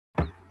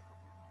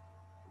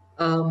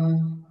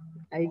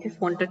I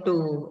just wanted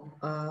to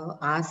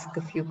ask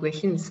a few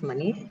questions,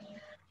 Manish.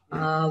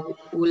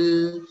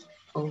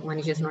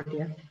 Manish is not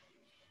here.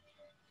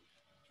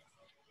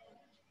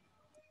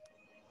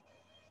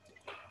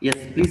 Yes,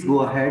 please go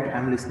ahead.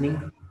 I'm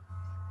listening.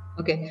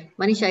 Okay,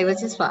 Manish, I was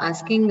just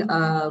asking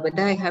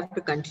whether I have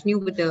to continue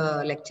with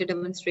the lecture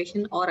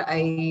demonstration, or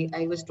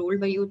I was told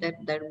by you that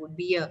there would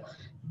be a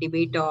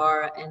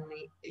debater and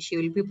she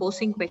will be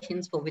posing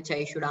questions for which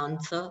I should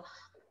answer.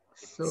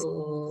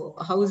 So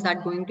how is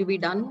that going to be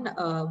done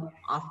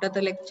after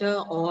the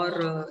lecture,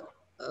 or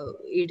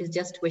it is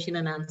just question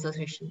and answer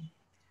session?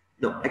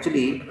 No,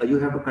 actually, you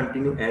have to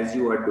continue as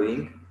you are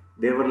doing.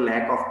 There were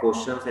lack of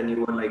questions, and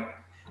you were like,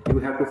 you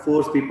have to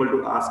force people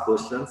to ask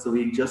questions. So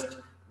we just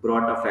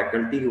brought a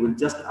faculty who will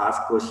just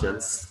ask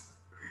questions.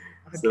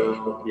 Okay.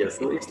 So yes,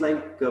 so it's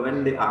like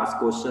when they ask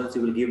questions,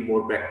 you will give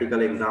more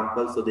practical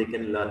examples so they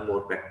can learn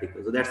more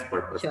practical. So that's the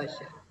purpose. Sure,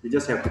 sure. You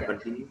just have to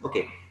continue.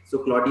 Okay. So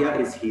Claudia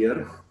is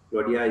here.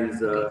 Claudia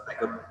is a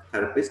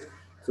psychotherapist.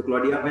 So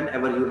Claudia,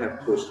 whenever you have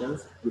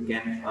questions, you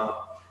can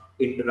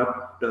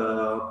interrupt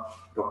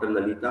Dr.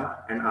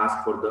 Lalitha and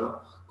ask for the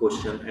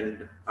question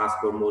and ask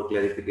for more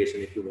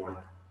clarification if you want.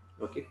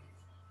 Okay.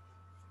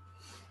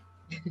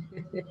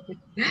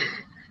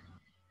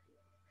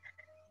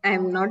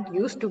 I'm not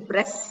used to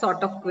press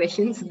sort of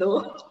questions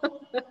though.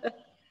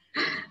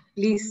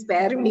 Please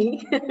spare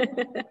me.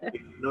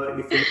 No,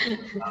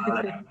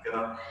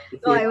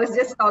 I was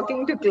just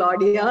talking to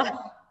Claudia.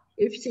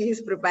 If she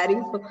is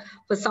preparing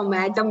for some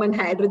atom and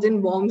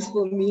hydrogen bombs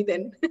for me,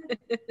 then.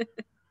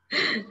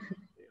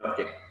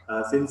 Okay.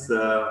 Since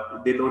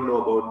they don't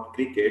know about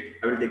cricket,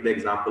 I will take the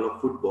example of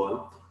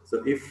football.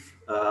 So if,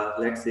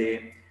 let's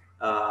say,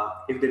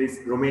 if there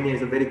is Romania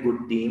is a very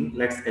good team,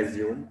 let's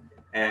assume,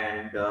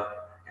 and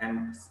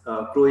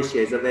Croatia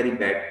is a very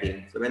bad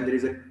team. So when there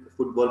is a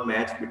football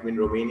match between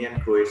Romania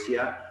and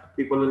Croatia,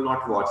 people will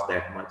not watch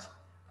that much.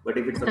 But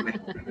if it's a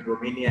match between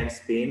Romania and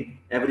Spain,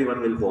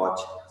 everyone will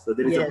watch. So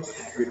there is a match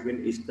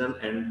between Eastern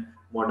and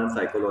modern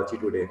psychology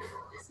today.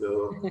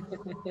 So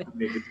to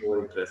make it more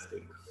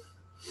interesting.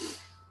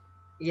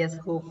 Yes,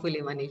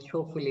 hopefully, Manish,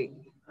 hopefully.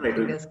 Right,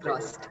 Fingers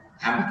crossed.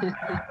 I'm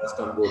trust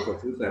on both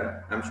of you,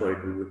 and I'm sure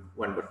it will be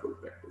wonderful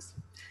practice.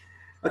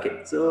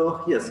 Okay,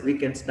 so yes, we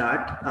can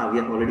start. We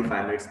are already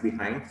 5 minutes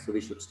behind, so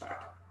we should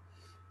start.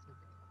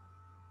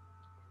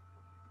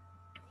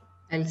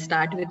 I'll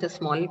start with a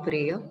small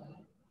prayer,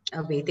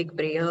 a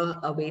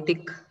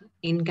Vedic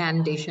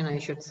incantation, I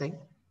should say,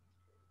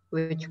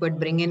 which would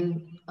bring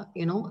in,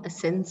 a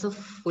sense of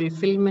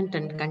fulfillment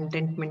and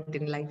contentment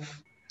in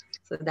life.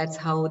 So that's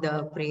how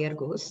the prayer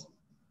goes.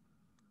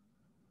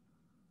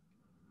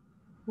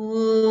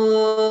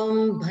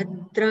 Om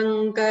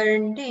Bhadram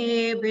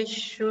Karneभिः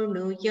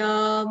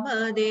शृणुयाम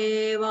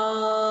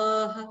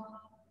देवाः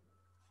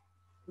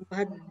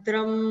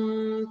Bhadram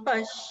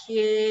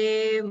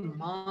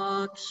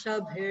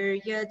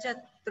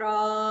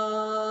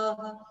पश्येमाक्षभिर्यजत्राः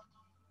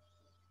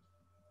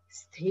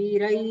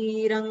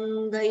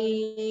स्थिरैरङ्गैः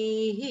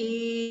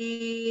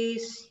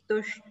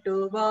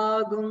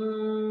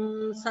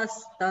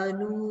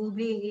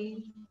स्तुष्टुवागुंसस्तनूभिः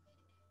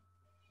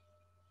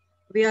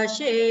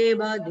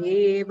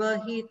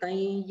व्यशेमदेवहितं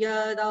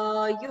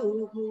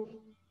यदायुः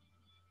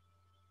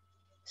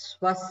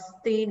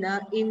स्वस्ति न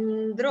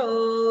इन्द्रो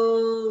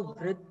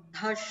वृद्धश्रवाः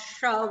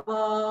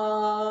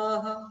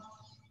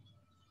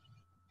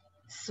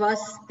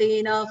स्वस्ति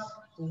नः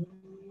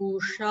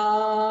पूषा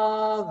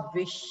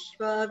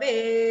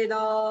विश्ववेदाः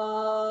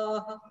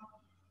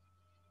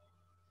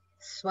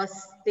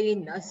स्वस्ति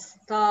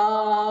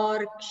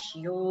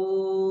नस्तार्क्ष्यो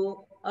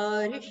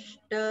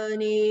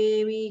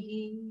अरिष्टनेमिः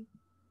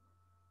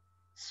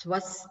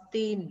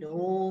स्वस्ति no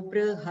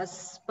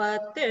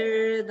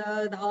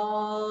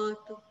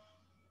बृहस्पतिर्दधातु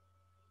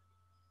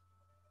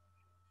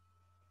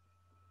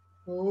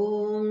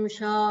Om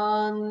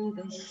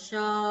Shanti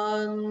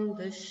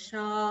Shanti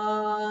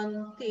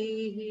Shanti.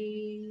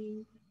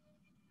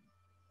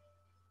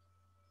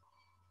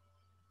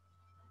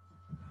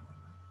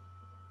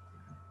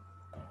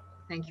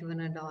 Thank you,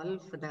 one and all,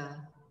 for the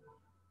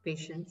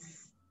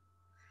patience.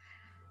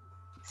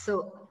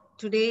 So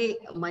today,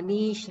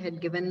 Manish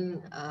had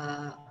given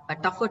a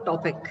tougher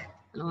topic.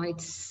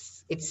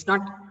 It's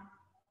not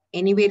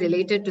anyway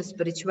related to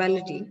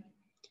spirituality,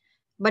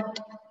 but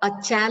a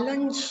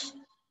challenge.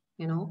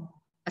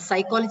 A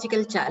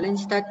psychological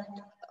challenge that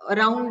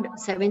around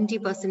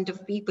 70%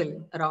 of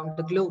people around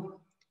the globe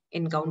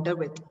encounter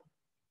with.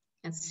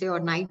 It's your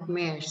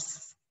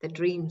nightmares, the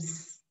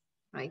dreams,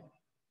 right?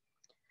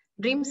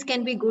 Dreams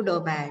can be good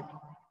or bad.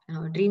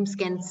 Dreams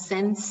can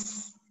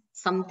sense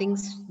some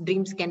things.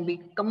 Dreams can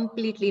be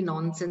completely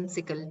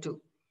nonsensical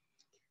too.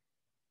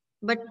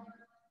 But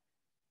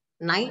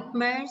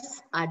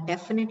nightmares are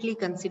definitely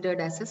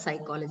considered as a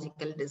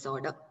psychological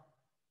disorder.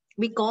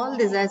 We call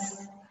this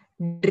as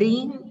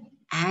dream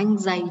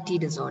anxiety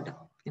disorder.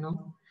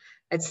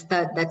 That's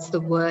the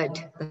word,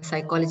 the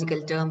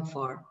psychological term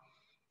for.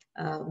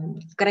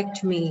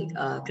 Correct me,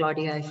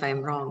 Claudia, if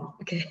I'm wrong.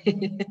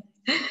 Okay.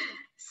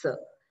 So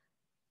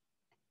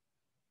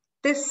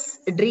This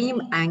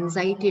dream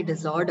anxiety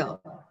disorder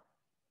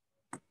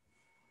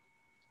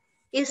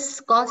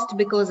is caused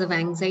because of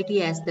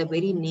anxiety, as the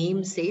very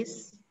name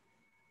says.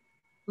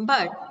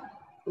 But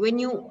when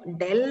you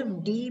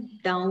delve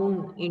deep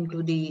down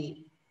into the,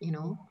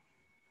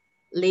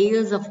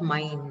 layers of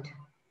mind,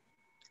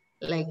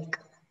 like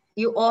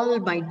you all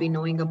might be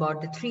knowing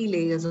about the 3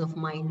 layers of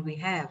mind we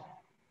have: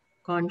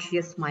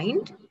 conscious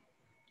mind,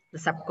 the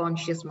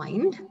subconscious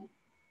mind,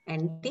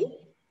 and the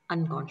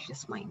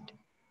unconscious mind.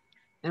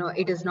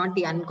 It is not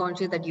the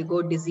unconscious that you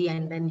go dizzy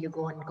and then you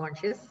go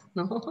unconscious.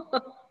 No,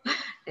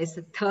 it's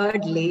the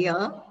third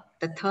layer,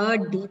 the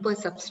third deeper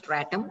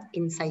substratum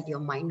inside your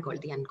mind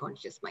called the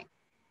unconscious mind.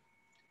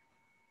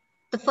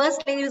 The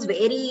first layer is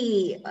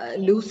very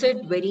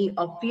lucid, very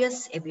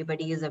obvious.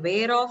 Everybody is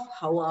aware of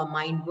how our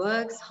mind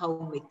works, how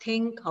we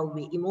think, how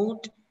we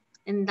emote.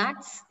 And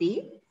that's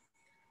the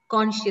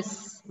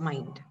conscious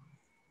mind.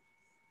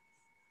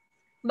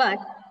 But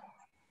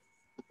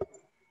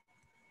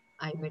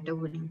I better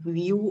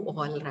view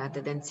all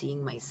rather than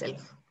seeing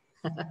myself.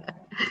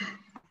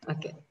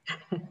 Okay.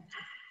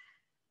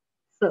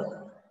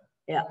 So,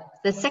 yeah,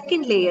 the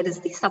second layer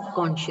is the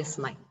subconscious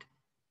mind.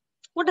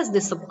 What does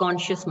the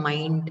subconscious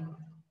mind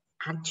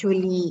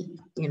actually,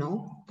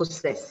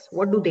 possess?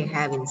 What do they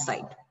have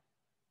inside?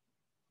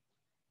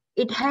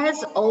 It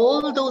has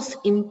all those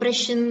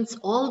impressions,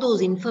 all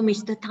those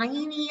information, the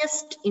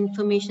tiniest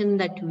information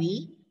that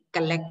we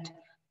collect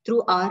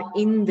through our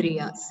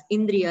indriyas.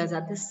 Indriyas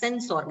are the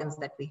sense organs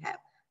that we have: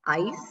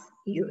 eyes,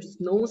 ears,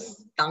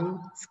 nose,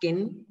 tongue,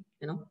 skin,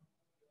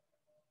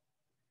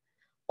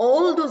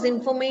 All those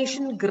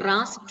information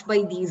grasped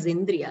by these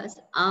indriyas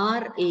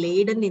are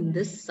laden in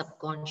this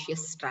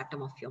subconscious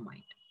stratum of your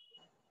mind.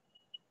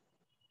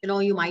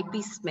 You might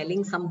be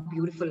smelling some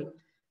beautiful,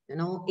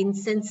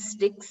 incense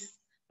sticks,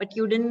 but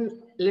you didn't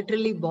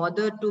literally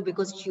bother to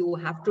because you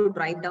have to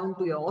drive down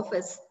to your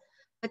office.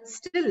 But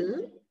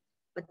still,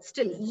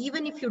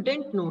 even if you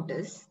didn't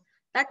notice,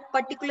 that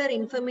particular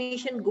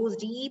information goes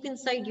deep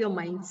inside your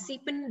mind,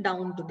 seeping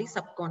down to the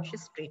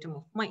subconscious stratum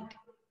of mind.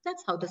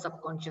 That's how the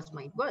subconscious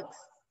mind works.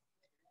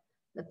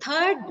 The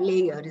third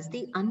layer is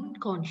the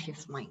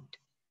unconscious mind.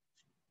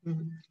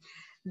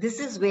 This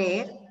is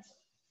where,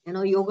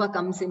 yoga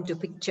comes into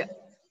picture.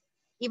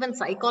 Even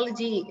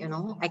psychology,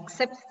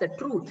 accepts the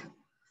truth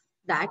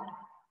that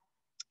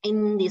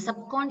in the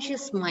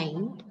subconscious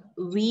mind,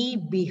 we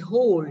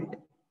behold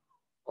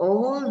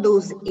all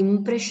those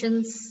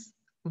impressions,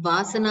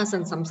 vasanas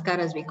and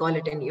samskaras, we call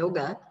it in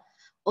yoga,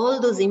 all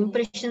those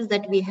impressions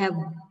that we have,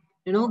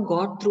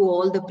 got through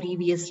all the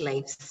previous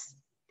lives.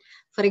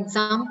 For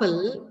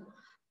example,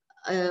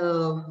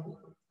 I'll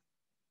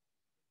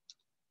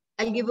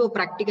give you a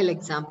practical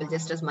example,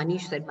 just as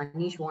Manish said.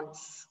 Manish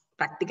wants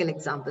practical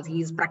examples.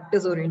 He is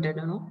practice oriented,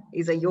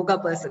 he's a yoga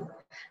person.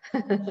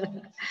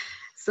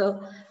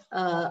 So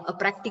a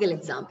practical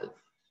example.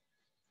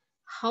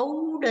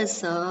 How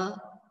does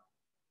a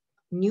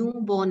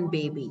newborn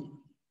baby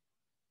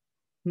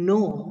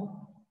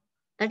know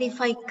that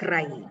if I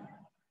cry,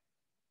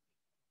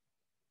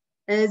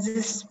 as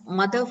this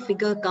mother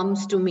figure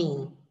comes to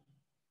me,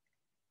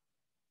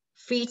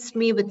 feeds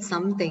me with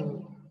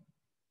something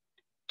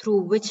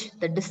through which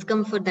the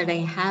discomfort that I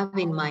have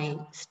in my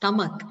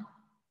stomach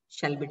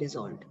shall be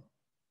dissolved?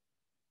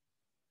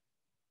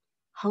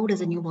 How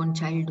does a newborn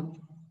child do?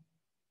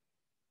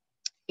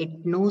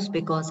 It knows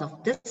because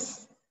of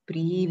this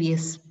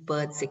previous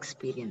birth's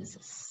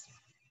experiences.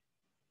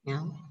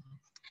 Yeah.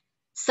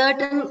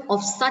 Certain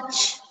of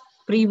such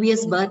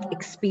previous birth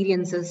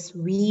experiences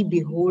we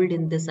behold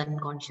in this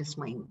unconscious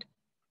mind.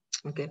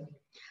 Okay.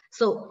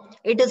 So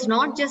it is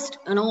not just,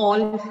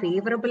 all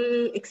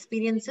favorable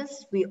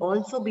experiences. We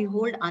also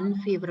behold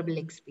unfavorable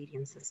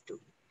experiences too.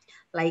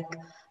 Like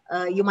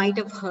you might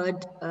have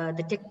heard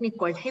the technique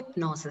called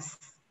hypnosis,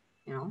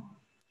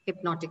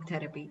 hypnotic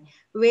therapy,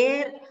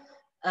 where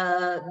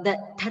the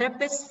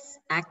therapists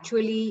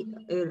actually,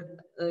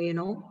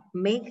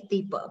 make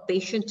the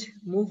patient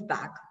move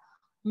back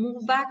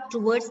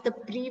towards the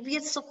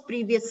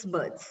previous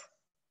births.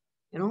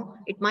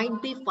 It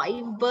might be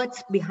 5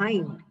 births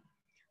behind,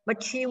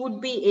 but she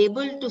would be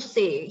able to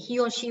say, he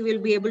or she will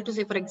be able to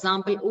say, for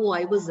example, oh,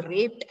 I was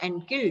raped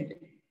and killed.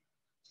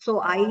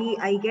 So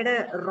I get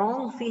a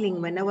wrong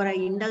feeling whenever I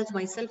indulge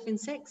myself in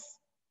sex.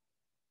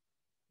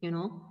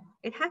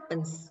 It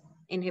happens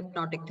in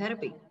hypnotic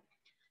therapy.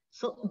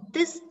 So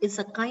this is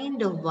a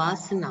kind of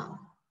vasana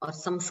or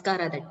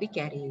samskara that we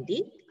carry in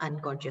the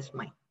unconscious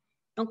mind.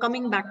 Now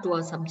coming back to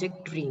our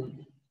subject,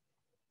 dream.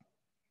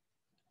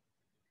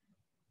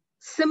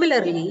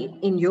 Similarly,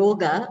 in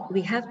yoga,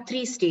 we have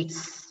 3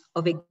 states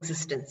of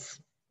existence: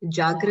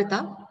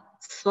 Jagrata,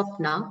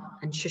 Swapna,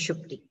 and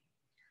Shushupti.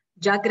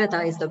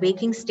 Jagrata is the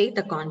waking state,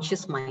 the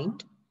conscious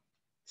mind.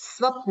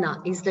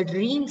 Swapna is the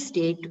dream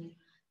state.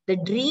 The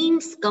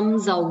dreams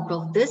comes out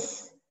of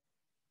this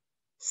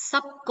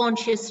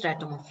subconscious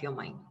stratum of your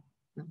mind.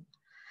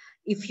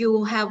 If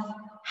you have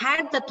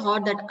had the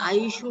thought that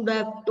I should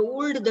have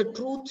told the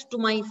truth to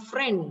my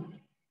friend,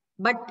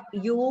 but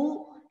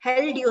you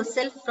held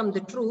yourself from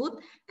the truth,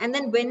 and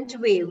then went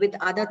away with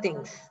other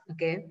things,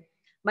 okay,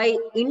 by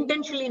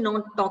intentionally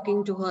not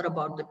talking to her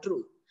about the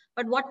truth.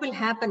 But what will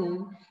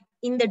happen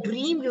in the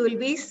dream? You will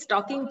be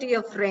talking to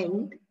your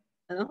friend,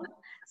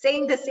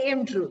 saying the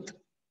same truth.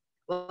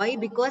 Why?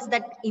 Because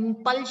that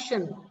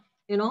impulsion,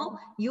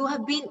 you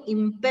have been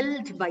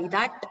impelled by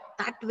that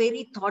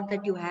very thought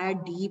that you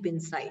had deep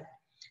inside,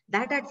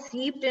 that had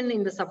seeped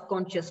in the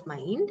subconscious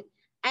mind.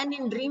 And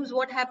in dreams,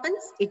 what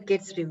happens? It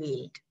gets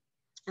revealed.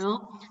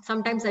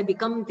 Sometimes I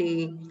become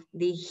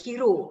the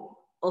hero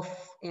of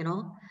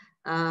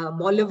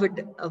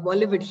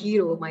Bollywood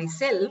hero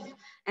myself,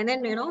 and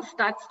then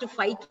starts to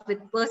fight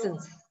with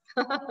persons.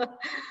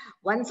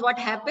 Once what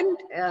happened,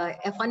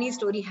 a funny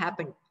story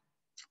happened.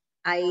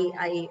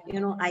 I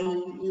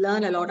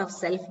learn a lot of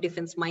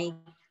self-defense.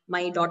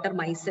 My daughter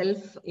myself,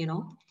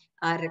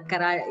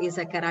 is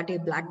a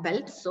karate black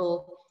belt.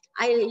 So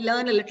I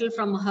learn a little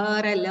from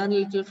her. I learn a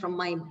little from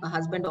my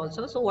husband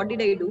also. So what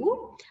did I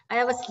do?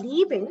 I was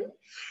sleeping.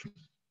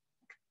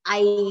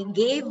 I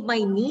gave my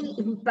knee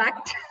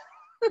impact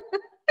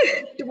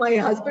to my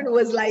husband who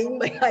was lying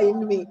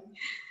behind me.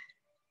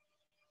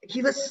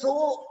 He was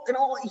so,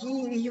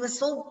 he was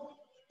so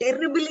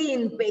terribly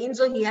in pain.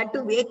 So he had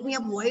to wake me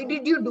up. Why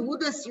did you do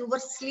this? You were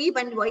asleep,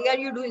 and why are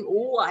you doing?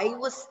 Oh, I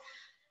was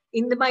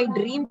in my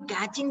dream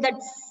catching that,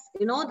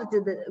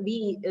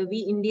 we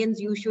Indians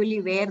usually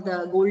wear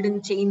the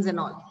golden chains and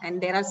all. And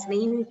there are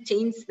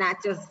chain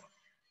snatchers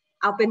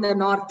up in the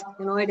north.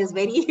 It is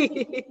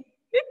very,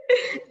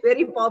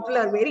 very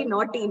popular, very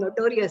naughty,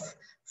 notorious.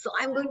 So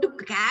I'm going to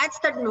catch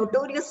that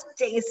notorious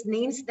chain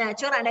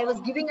snatcher, and I was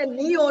giving a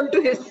knee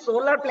onto his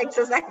solar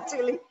plexus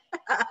actually.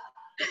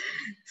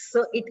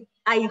 So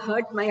I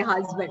hurt my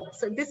husband.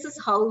 So this is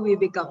how we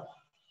become,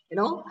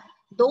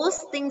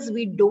 those things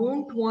we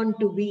don't want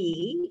to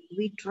be,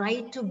 we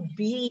try to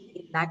be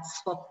in that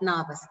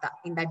swapna avastha,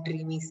 in that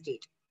dreamy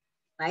state,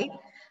 right?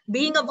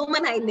 Being a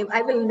woman,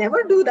 I will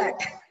never do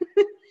that.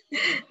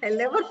 I'll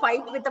never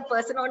fight with a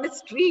person on the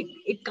street.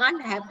 It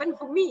can't happen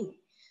for me.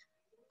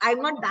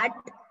 I'm not that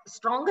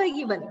stronger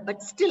even,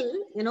 but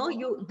still,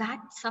 that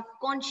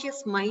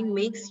subconscious mind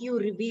makes you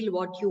reveal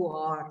what you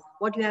are,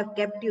 what you have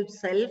kept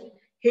yourself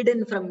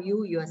hidden from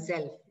you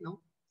yourself.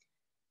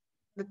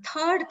 The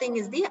third thing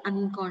is the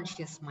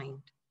unconscious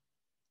mind.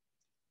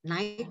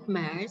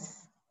 Nightmares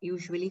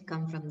usually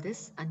come from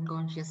this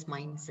unconscious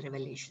mind's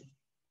revelation.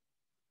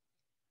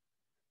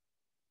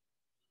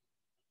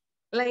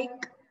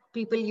 Like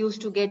people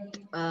used to get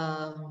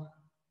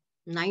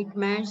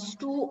nightmares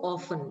too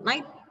often.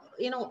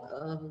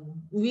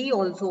 We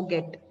also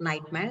get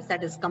nightmares.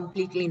 That is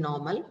completely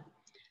normal.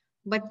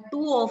 But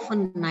too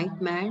often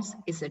nightmares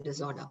is a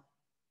disorder.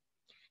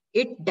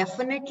 It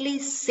definitely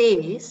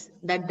says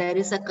that there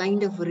is a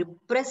kind of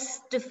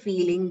repressed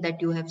feeling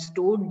that you have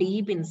stored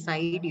deep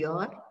inside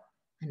your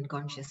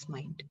unconscious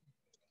mind.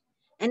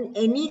 And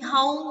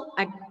anyhow,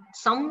 at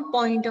some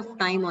point of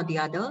time or the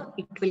other,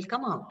 it will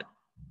come out.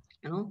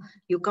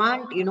 You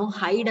can't,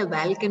 hide a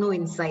volcano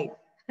inside.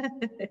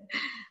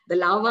 The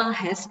lava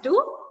has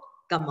to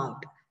come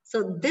out.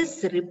 So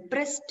this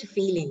repressed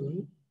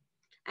feeling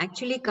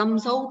actually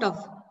comes out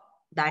of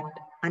that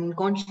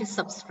unconscious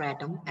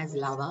substratum as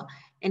lava,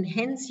 and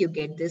hence you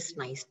get this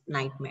nice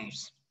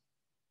nightmares.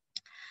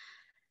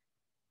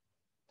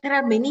 There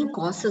are many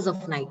causes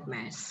of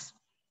nightmares.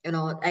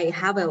 I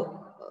have a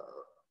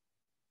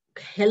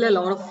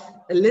lot of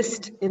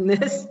list in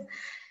this.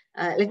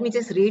 Let me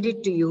just read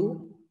it to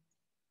you.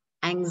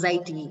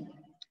 Anxiety,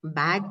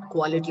 bad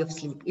quality of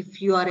sleep.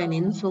 If you are an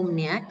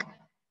insomniac,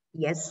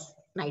 yes,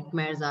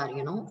 nightmares are,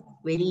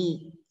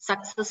 very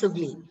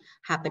successively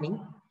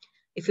happening.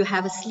 If you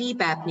have a sleep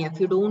apnea, if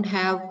you don't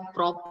have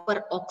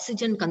proper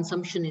oxygen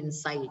consumption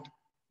inside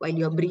while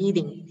you're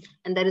breathing,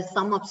 and there is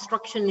some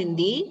obstruction in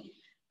the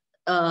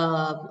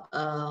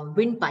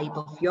windpipe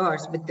of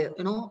yours, with the,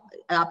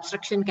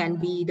 obstruction can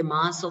be the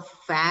mass of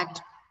fat,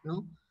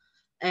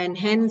 and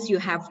hence you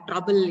have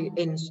trouble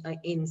in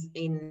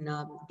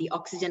the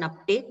oxygen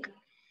uptake,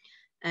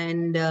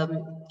 and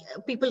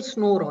people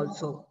snore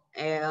also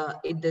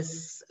with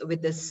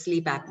this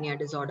sleep apnea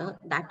disorder.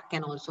 That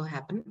can also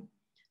happen.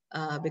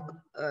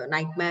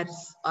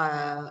 Nightmares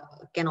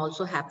can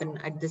also happen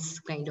at this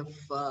kind of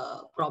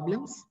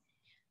problems.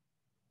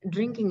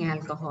 Drinking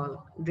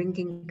alcohol,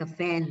 drinking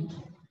caffeine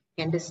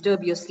can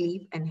disturb your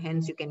sleep, and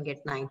hence you can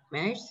get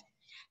nightmares.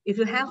 If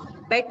you have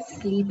pets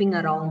sleeping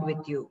around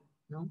with you,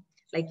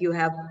 like you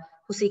have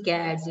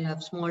pussycats, you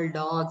have small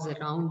dogs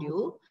around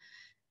you,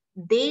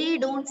 they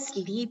don't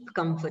sleep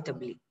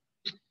comfortably.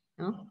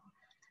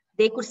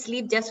 They could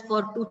sleep just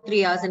for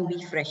 2-3 hours and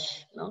be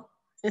fresh,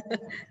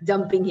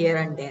 jumping here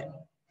and there.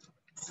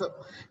 So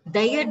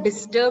their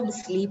disturbed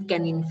sleep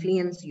can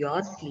influence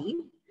your sleep,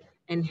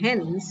 and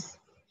hence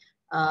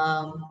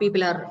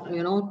people are,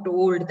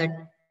 told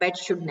that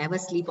pets should never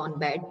sleep on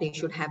bed. They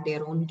should have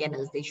their own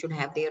kennels. They should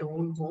have their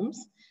own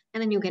homes,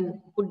 and then you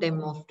can put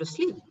them off to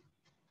sleep.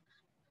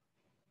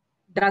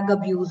 Drug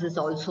abuse is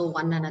also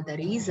one another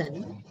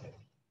reason.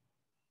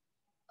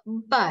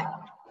 But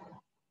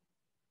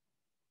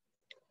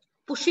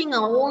pushing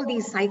all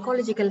these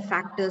psychological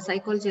factors,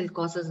 psychological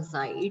causes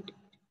aside,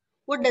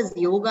 what does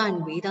yoga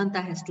and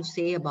Vedanta has to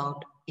say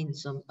about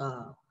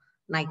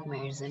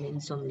nightmares and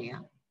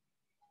insomnia?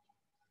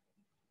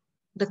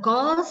 The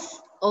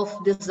cause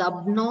of this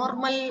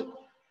abnormal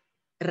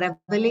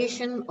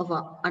revelation of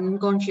an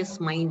unconscious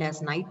mind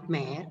as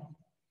nightmare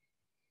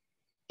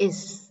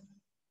is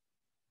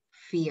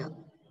fear.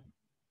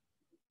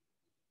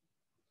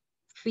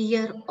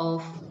 Fear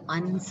of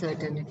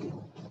uncertainty.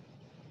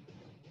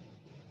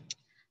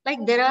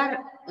 Like there are,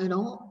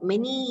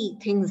 many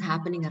things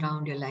happening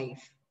around your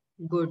life.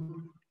 Good,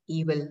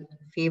 evil,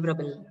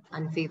 favorable,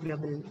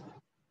 unfavorable.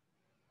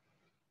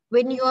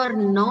 When you are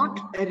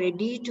not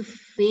ready to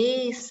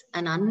face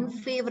an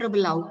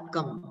unfavorable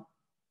outcome,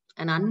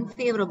 an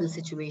unfavorable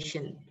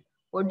situation,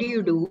 what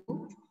do?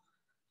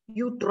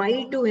 You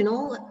try to,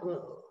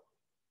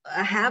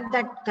 have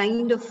that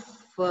kind of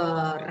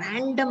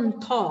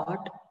random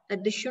thought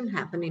that this shouldn't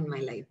happen in my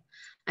life.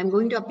 I'm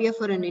going to appear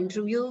for an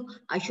interview.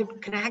 I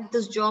should crack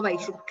this job. I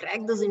should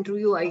crack this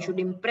interview. I should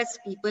impress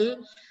people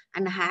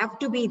and I have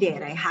to be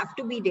there. I have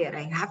to be there.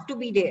 I have to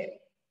be there.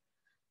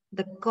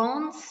 The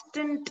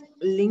constant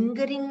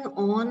lingering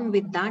on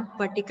with that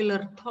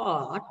particular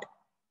thought,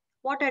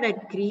 what had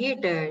it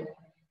created?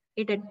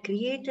 It had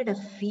created a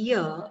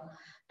fear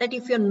that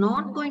if you're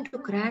not going to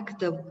crack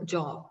the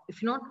job,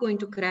 if you're not going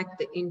to crack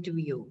the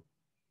interview,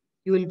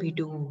 you will be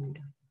doomed.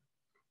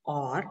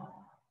 Or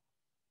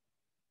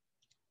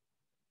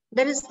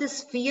there is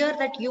this fear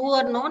that you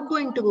are not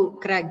going to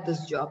crack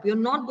this job, you're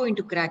not going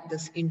to crack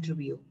this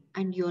interview,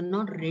 and you're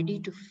not ready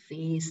to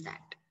face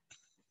that.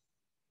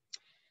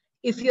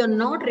 If you're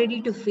not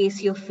ready to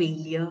face your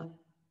failure,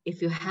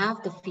 if you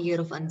have the fear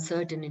of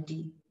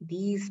uncertainty,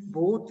 these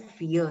both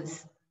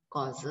fears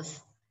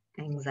causes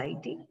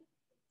anxiety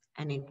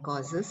and it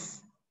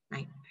causes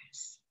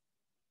nightmares.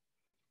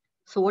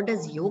 So what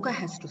does yoga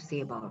has to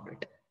say about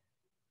it?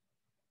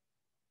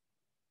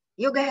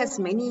 Yoga has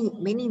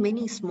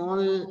many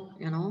small,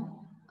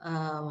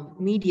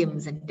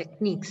 mediums and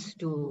techniques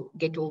to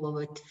get over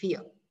with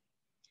fear.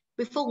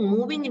 Before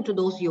moving into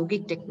those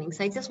yogic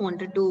techniques, I just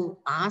wanted to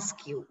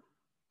ask you,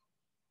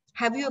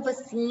 have you ever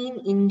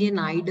seen Indian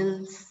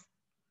idols?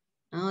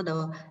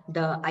 The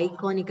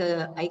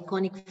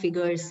iconic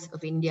figures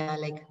of India,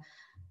 like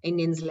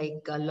Indians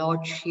like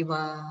Lord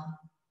Shiva,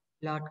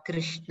 Lord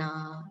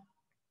Krishna,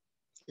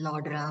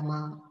 Lord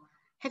Rama.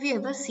 Have you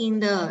ever seen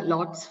the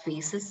Lord's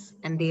faces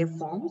and their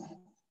forms?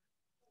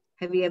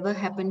 Have you ever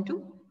happened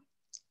to?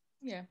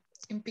 Yeah,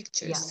 in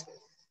pictures.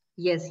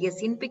 Yeah.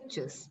 Yes, in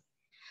pictures.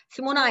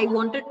 Simona, I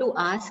wanted to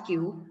ask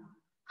you,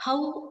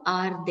 how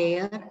are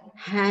their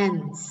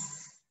hands?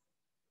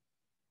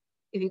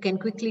 If you can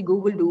quickly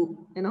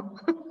Google,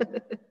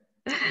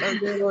 Well,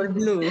 they were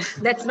blue.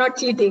 That's not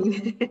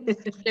cheating.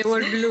 They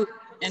were blue,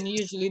 and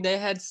usually they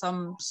had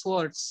some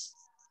swords.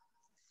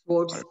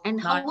 Swords. And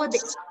how are they?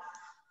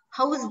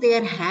 How is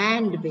their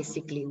hand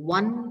basically?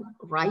 One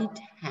right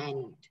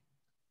hand.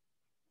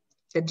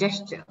 The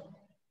gesture.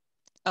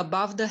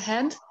 Above the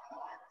hand?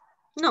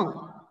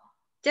 No,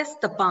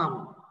 just the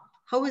palm.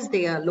 How is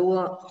their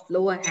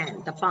lower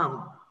hand, the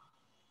palm?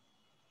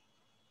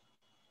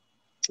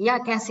 Yeah,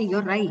 Cassie,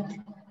 you're right.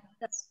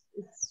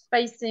 It's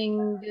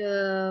facing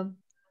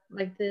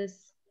like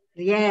this.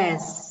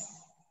 Yes.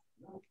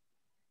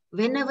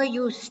 Whenever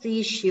you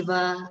see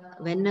Shiva,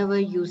 whenever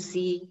you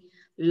see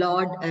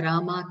Lord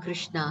Rama,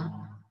 Krishna,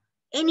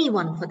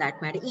 anyone for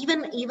that matter,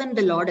 even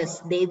the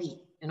Lourdes, Devi,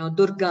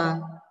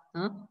 Durga,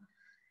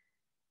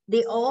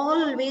 they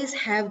always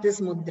have this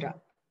mudra.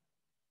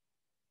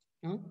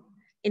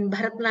 In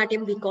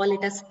Bharatanatyam, we call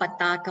it as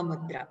Pataka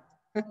Mudra,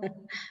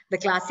 the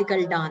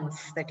classical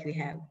dance that we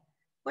have.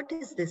 What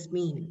does this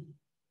mean?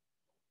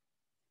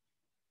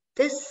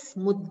 This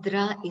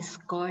mudra is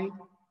called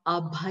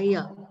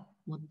Abhaya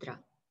Mudra.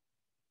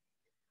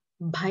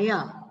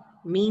 Bhaya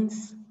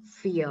means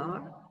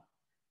fear.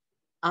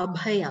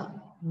 Abhaya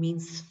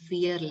means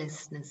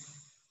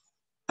fearlessness.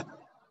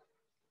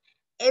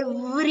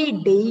 Every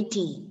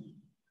deity,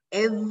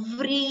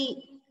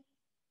 every,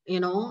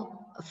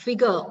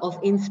 figure of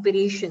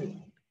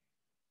inspiration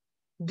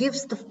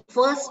gives the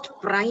first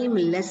prime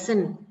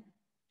lesson,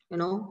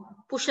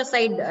 push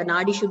aside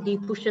Nadi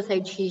Shuddhi, push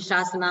aside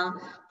Shirshasana,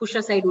 push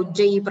aside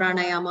Ujjayi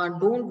Pranayama.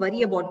 Don't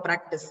worry about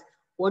practice.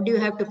 What do you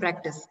have to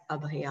practice?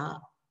 Abhaya,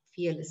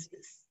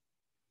 fearlessness.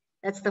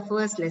 That's the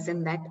first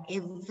lesson that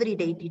every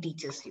deity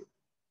teaches you.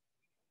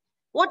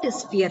 What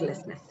is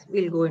fearlessness?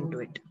 We'll go into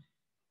it.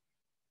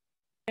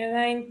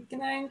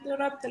 Can I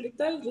interrupt a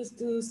little just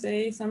to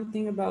say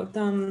something about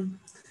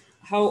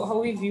how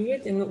we view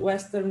it in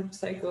Western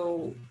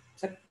psychology?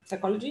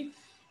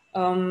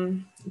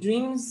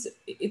 Dreams,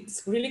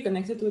 it's really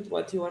connected with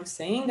what you are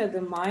saying, that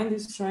the mind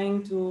is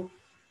trying to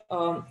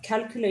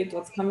calculate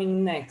what's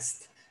coming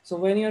next. So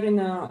when you're in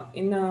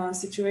a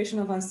situation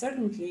of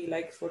uncertainty,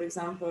 like for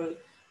example,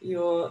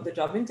 the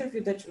job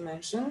interview that you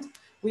mentioned,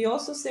 we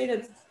also say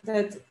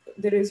that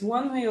there is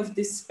one way of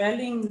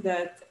dispelling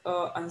that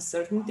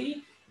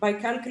uncertainty by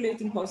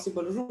calculating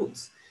possible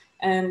routes.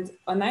 And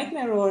a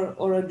nightmare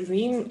or a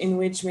dream in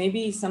which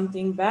maybe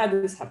something bad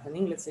is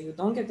happening, let's say you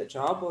don't get a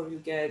job or you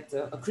get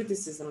a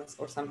criticism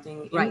or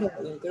something in Right.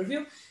 the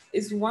interview,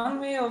 is one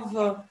way of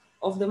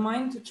the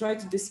mind to try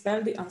to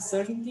dispel the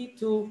uncertainty,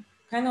 to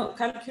kind of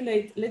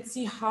calculate, let's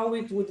see how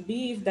it would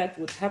be if that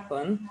would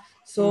happen.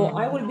 So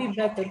I will be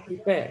better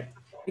prepared,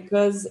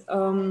 because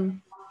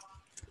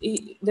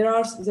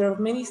there are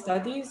many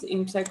studies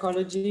in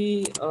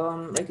psychology,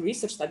 like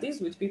research studies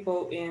with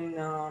people in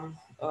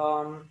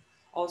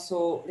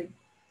also like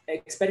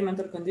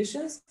experimental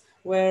conditions,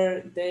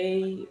 where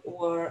they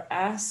were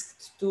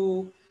asked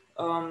to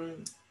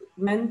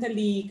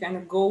mentally kind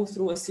of go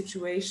through a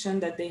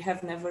situation that they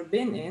have never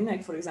been in,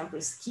 like for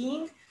example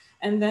skiing,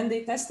 and then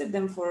they tested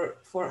them for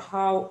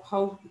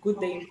how good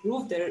they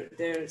improved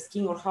their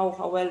skiing, or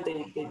how well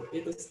they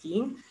did the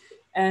skiing.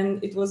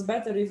 And it was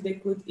better if they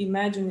could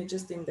imagine it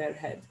just in their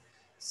head.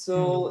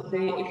 So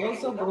it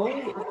also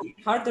goes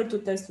harder to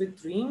test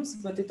with dreams,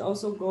 but it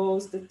also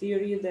goes the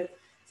theory that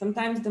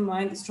sometimes the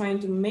mind is trying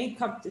to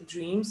make up the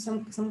dream,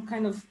 some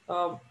kind of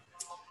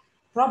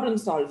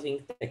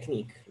problem-solving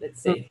technique,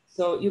 let's say.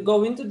 So you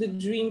go into the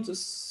dream to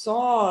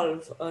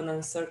solve an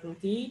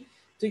uncertainty,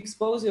 to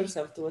expose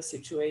yourself to a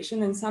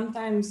situation, and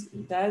sometimes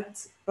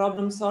that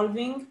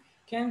problem-solving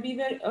can be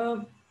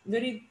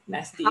very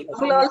nasty.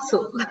 Harmful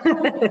also.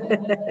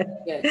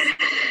 Yes.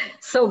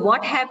 So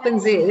what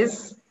happens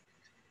is,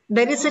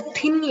 there is a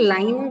thin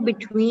line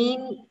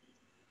between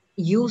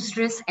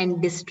eustress and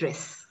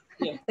distress.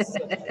 Yes.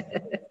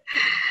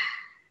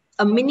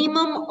 A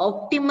minimum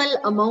optimal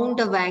amount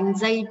of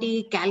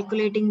anxiety,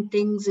 calculating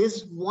things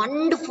is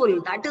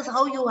wonderful. That is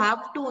how you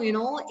have to,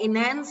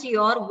 enhance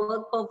your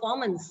work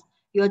performance,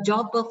 your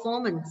job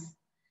performance.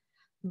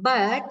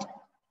 But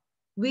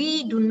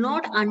we do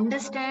not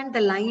understand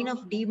the line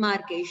of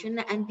demarcation,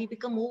 and we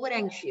become over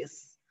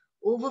anxious,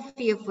 over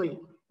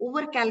fearful,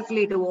 over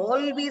calculative,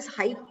 always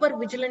hyper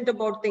vigilant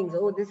about things.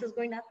 Oh, this is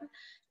going to happen.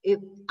 If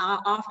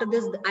after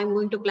this, I'm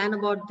going to plan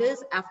about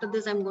this. After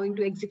this, I'm going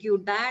to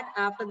execute that.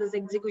 After this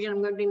execution,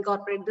 I'm going to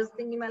incorporate this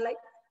thing in my life.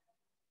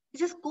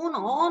 It's just going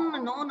on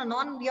and on and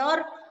on. We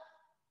are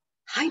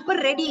hyper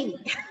ready.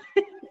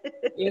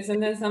 Yes,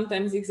 and then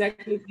sometimes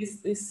exactly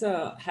this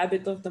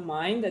habit of the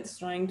mind that's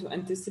trying to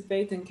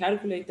anticipate and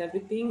calculate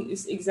everything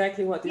is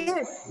exactly what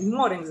is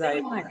more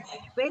anxiety.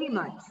 Very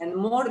much. And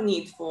more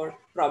need for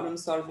problem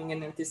solving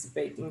and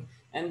anticipating.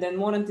 And then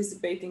more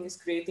anticipating is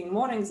creating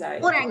more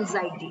anxiety. More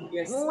anxiety.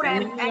 Yes. More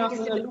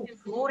anticipation.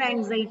 More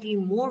anxiety,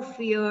 more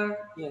fear.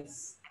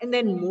 Yes. And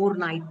then more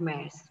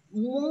nightmares.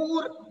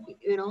 More,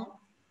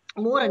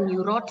 more a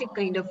neurotic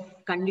kind of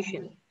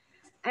condition.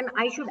 And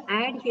I should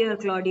add here,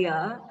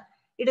 Claudia,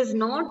 it is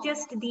not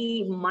just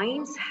the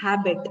mind's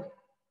habit.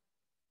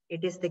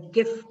 It is the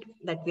gift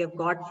that we have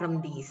got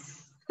from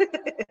these.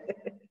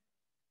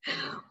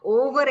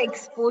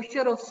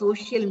 Overexposure of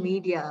social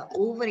media,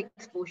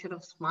 overexposure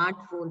of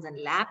smartphones and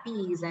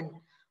lappies and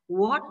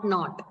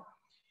whatnot.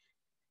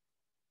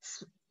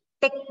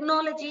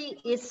 Technology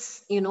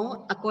is,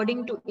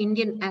 according to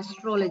Indian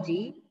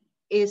astrology,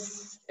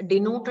 is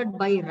denoted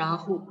by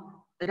Rahu.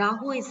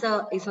 Rahu is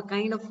a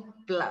kind of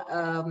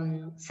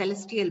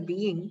celestial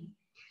being,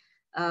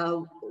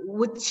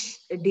 which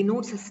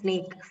denotes a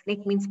snake.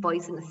 Snake means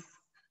poisonous.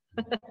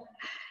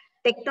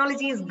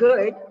 Technology is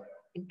good,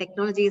 and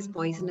technology is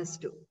poisonous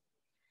too.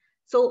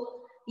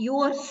 So you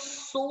are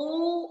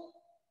so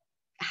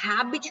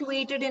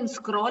habituated in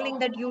scrolling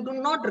that you do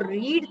not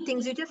read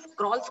things. You just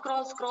scroll.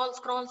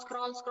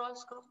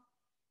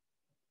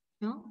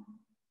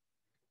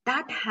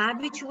 That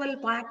habitual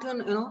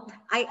pattern,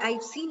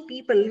 I've seen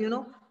people,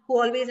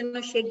 who always,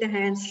 shake their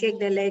hands, shake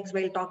their legs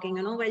while talking,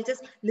 while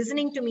just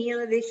listening to me,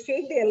 they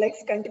shake their legs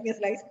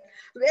continuously.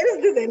 Where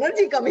is this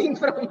energy coming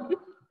from?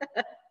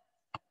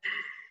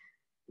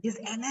 This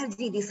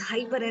energy, this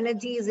hyper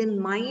energy is in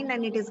mind,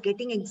 and it is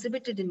getting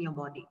exhibited in your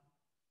body.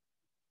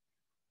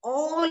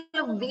 All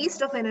a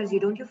waste of energy,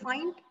 don't you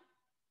find?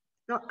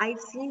 Now, I've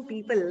seen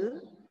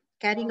people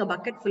carrying a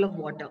bucket full of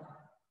water.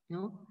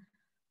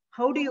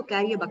 How do you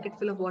carry a bucket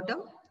full of water?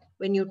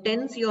 When you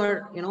tense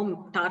your,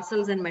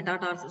 tarsals and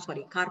metatarsals,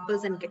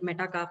 carpals and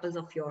metacarpals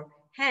of your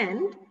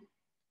hand,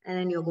 and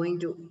then you're going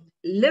to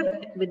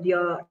lift with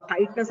your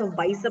tightness of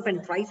bicep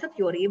and tricep,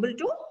 you are able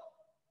to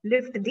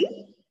lift the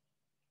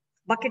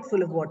bucket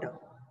full of water.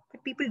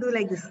 But people do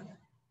like this.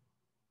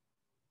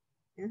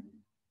 Yeah?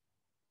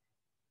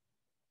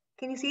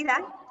 Can you see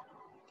that?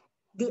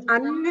 The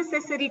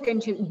unnecessary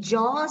tension.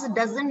 Jaws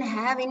doesn't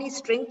have any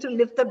strength to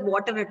lift that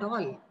water at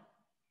all.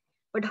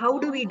 But how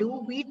do?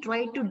 We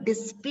try to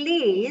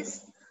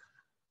displace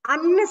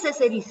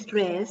unnecessary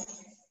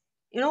stress,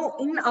 in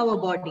our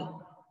body.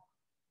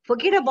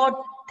 Forget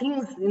about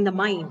things in the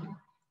mind.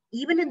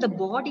 Even in the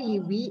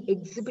body, we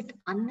exhibit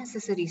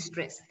unnecessary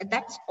stress.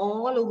 That's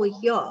all over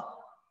here.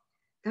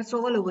 That's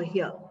all over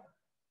here.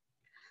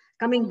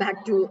 Coming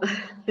back to,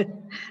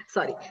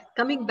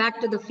 coming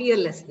back to the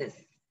fearlessness.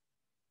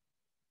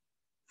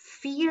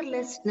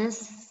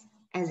 Fearlessness,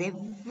 as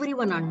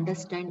everyone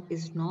understands,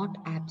 is not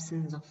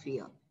absence of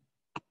fear.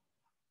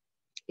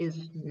 is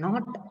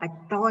not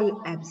at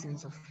all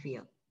absence of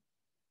fear.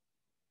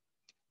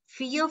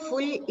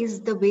 Fearful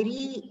is the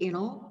very,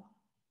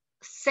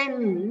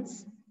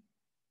 sense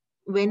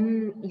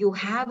when you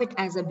have it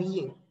as a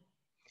being.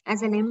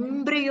 As an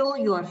embryo,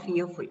 you are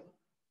fearful.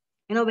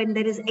 When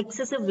there is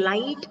excessive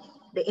light,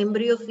 the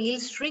embryo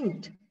feels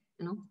shrinked.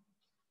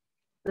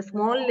 The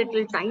small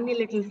little, tiny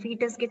little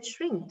fetus gets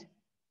shrinked,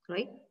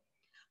 right?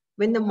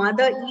 When the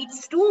mother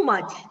eats too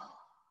much,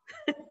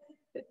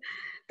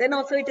 then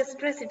also it is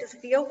stress, it is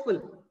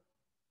fearful,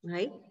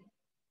 right?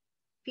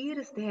 Fear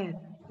is there.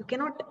 You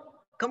cannot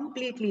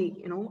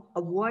completely,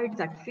 avoid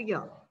that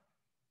fear.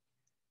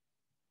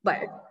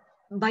 But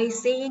by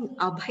saying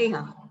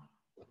abhaya,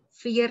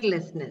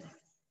 fearlessness,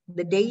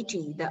 the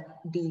deity,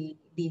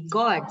 the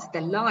gods,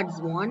 the lords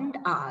want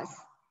us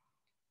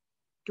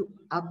to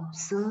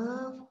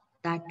observe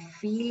that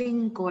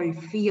feeling called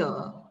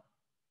fear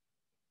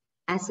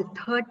as a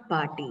third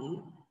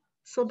party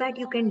so that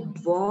you can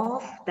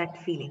dwarf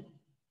that feeling.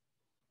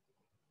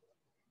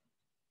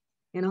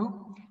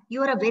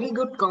 You are a very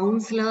good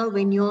counselor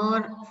when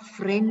your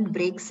friend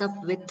breaks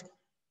up with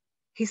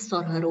his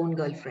or her own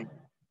girlfriend.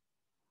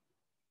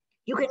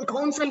 You can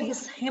counsel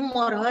him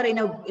or her in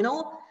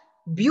a,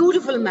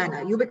 beautiful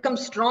manner. You become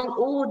strong.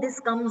 Oh, this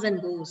comes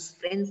and goes.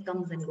 Friends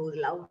comes and goes.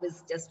 Love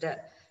is just a,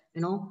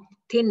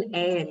 thin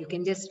air. You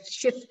can just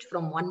shift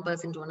from one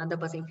person to another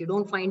person. If you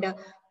don't find a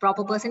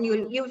proper person,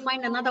 you'll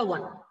find another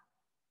one.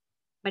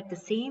 But the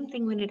same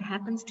thing when it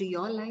happens to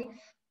your life,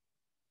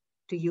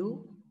 to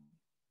you,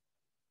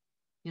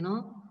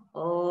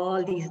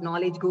 all these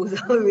knowledge goes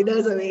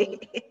withers away.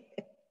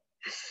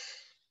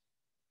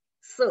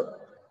 So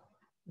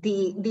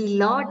the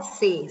Lord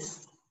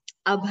says,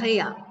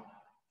 abhaya,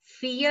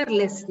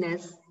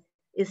 fearlessness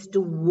is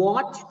to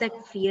watch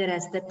that fear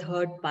as the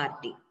third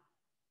party.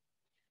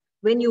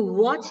 When you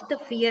watch the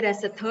fear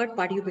as a third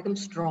party, you become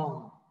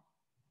strong.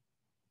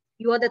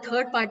 You are the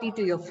third party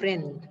to your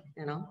friend,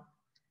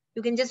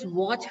 You can just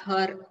watch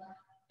her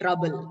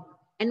trouble.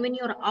 And when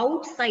you're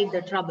outside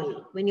the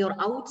trouble, when you're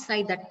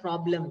outside that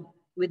problem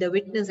with a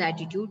witness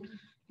attitude,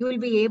 you will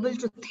be able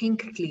to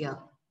think clear.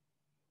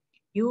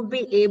 You will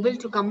be able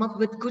to come up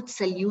with good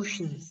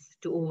solutions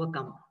to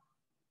overcome.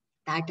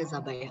 That is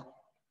abhaya.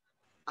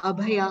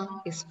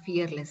 Abhaya is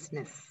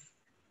fearlessness.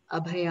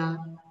 Abhaya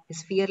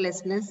is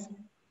fearlessness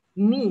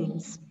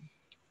means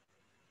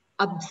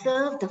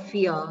observe the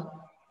fear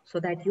so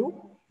that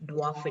you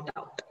dwarf it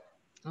out.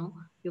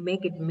 You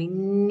make it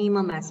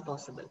minimum as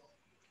possible.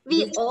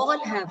 We all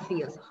have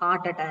fears,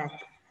 heart attack,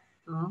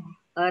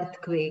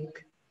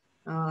 earthquake,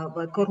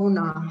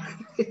 corona,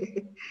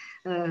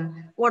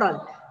 what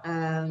all,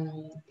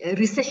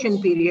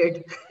 recession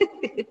period.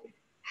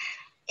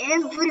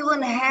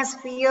 Everyone has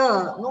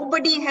fear.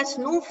 Nobody has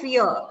no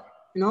fear.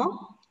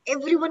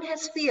 Everyone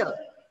has fear.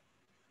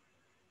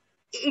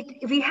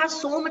 We have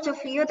so much of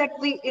fear that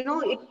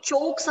it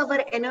chokes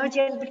our energy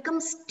and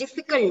becomes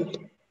difficult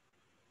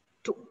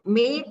to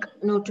make,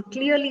 to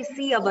clearly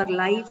see our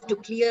life, to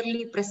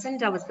clearly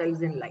present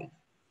ourselves in life.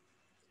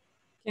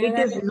 It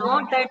is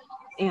not that,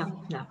 yeah.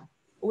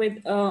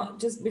 With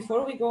just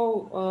before we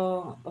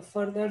go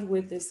further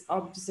with this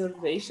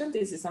observation,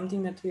 this is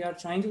something that we are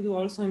trying to do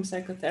also in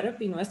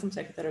psychotherapy, in Western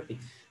psychotherapy.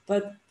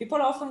 But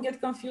people often get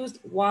confused.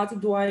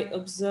 What do I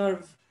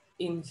observe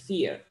in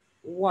fear?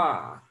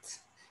 What?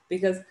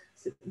 Because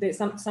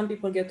some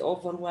people get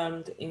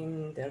overwhelmed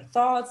in their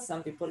thoughts.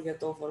 Some people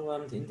get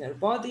overwhelmed in their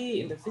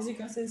body, in the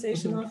physical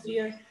sensation of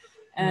fear.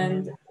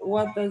 And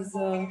what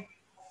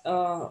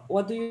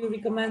do you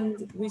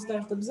recommend we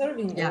start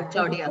observing? Yeah,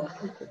 Claudia.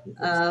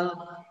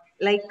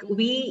 Like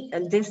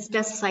this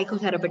does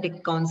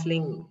psychotherapeutic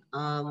counseling.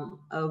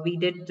 We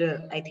did,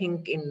 I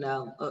think,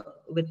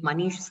 with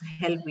Manish's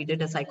help, we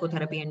did a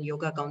psychotherapy and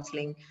yoga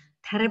counseling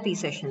therapy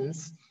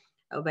sessions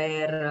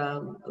where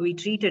we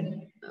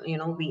treated,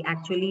 we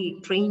actually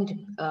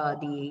trained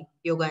the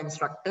yoga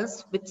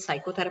instructors with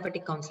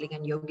psychotherapeutic counseling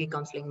and yogi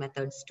counseling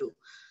methods too.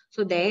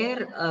 So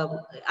there,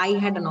 I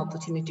had an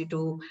opportunity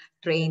to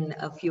train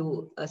a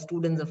few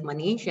students of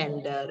Manish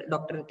and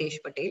Dr.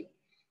 Ritesh Patel.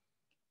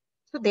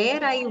 So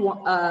there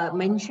I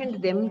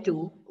mentioned them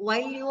too,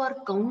 while you are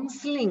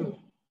counseling,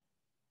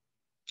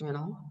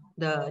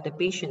 the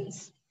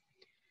patients,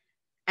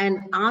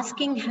 and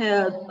asking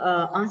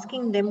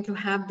them to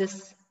have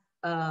this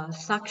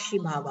sakshi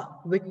bhava,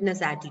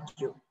 witness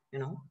attitude,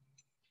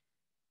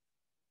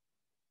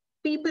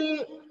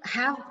 People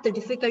have the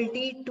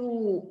difficulty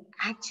to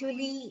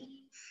actually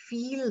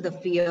feel the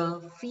fear,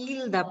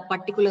 feel the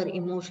particular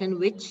emotion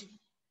which,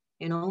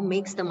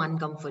 makes them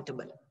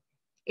uncomfortable.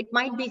 It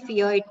might be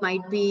fear, it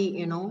might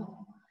be,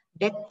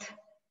 death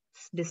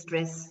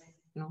distress.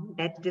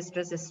 Death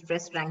distress is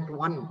stress ranked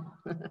 1.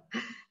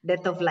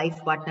 Death of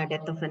life partner,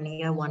 death of a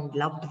near one,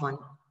 loved one.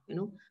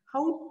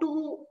 How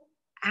to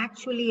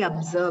actually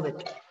observe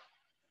it.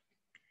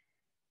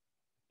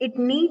 It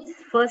needs,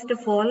 first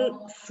of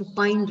all,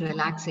 supine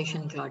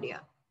relaxation,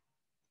 Claudia.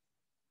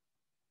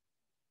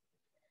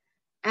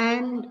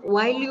 And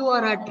while you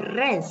are at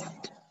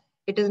rest,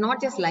 it is not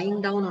just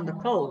lying down on the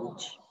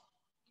couch.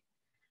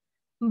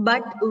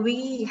 But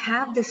we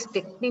have this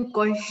technique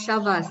called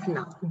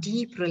Shavasana,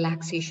 deep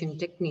relaxation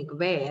technique,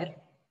 where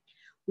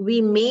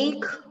we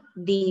make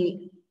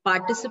the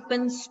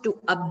participants to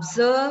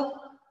observe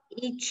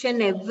each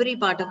and every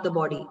part of the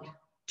body: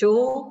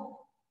 toe,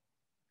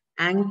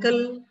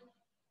 ankle,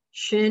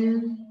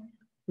 shin,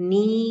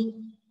 knee,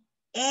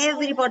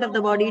 every part of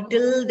the body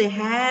till the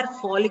hair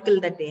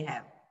follicle that they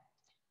have.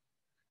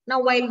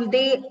 Now, while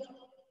they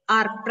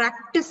are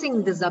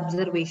practicing this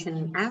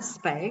observation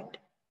aspect,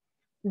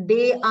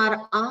 they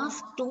are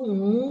asked to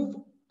move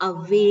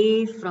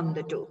away from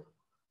the toe,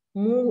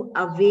 move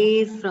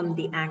away from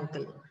the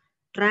ankle,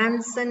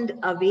 transcend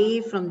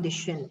away from the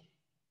shin.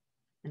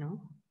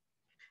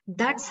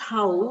 That's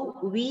how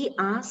we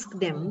ask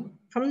them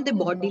from the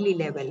bodily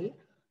level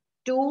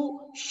to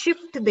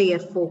shift their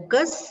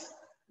focus,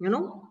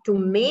 to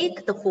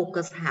make the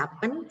focus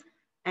happen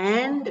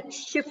and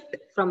shift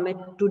from it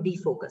to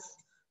defocus.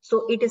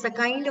 So it is a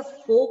kind of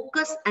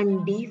focus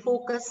and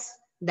defocus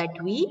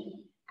that we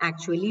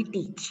actually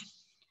teach.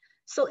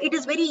 So it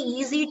is very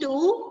easy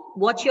to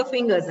watch your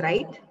fingers,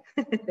 right?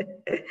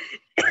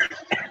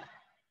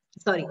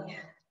 Sorry.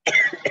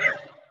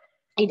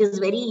 It is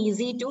very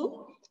easy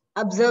to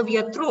observe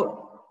your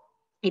throat.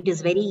 It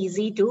is very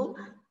easy to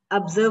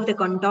observe the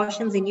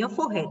contortions in your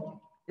forehead,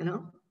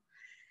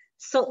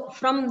 So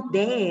from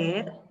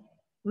there,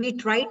 we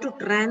try to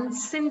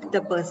transcend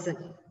the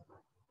person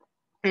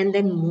and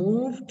then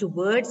move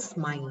towards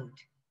mind.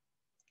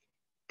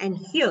 And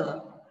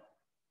here,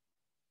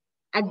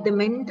 at the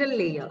mental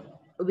layer,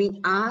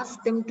 we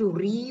ask them to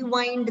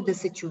rewind the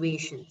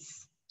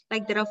situations.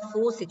 Like there are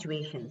 4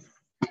 situations.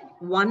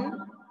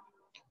 1,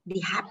 the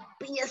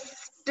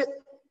happiest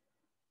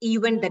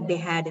event that they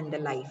had in their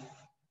life.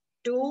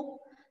 2,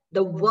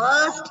 the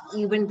worst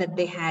event that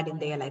they had in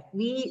their life.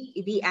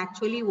 We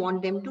actually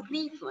want them to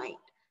rewind.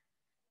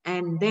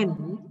 And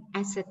then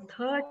as a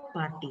third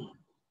party,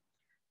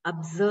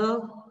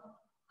 observe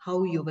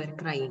how you were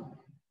crying.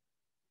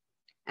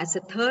 As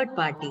a third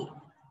party,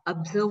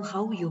 observe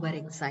how you were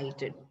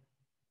excited.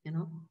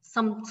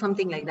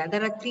 Something like that.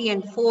 There are 3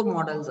 and 4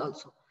 models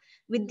also.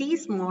 With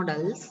these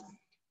models,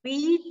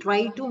 we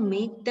try to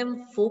make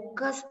them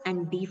focus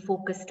and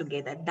defocus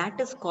together. That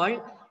is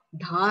called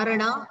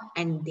Dharana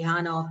and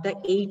Dhyana of the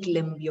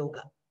 8-limb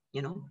yoga.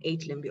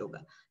 8-limb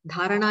yoga.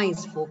 Dharana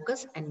is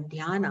focus and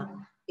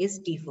Dhyana is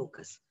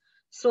defocus.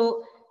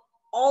 So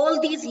all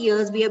these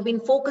years we have been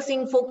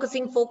focusing.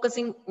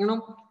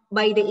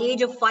 By the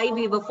age of 5,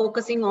 we were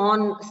focusing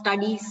on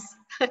studies.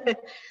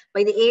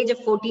 By the age of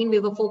 14, we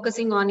were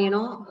focusing on,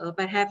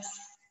 perhaps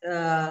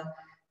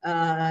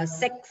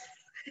sex.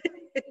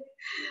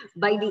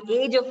 By the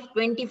age of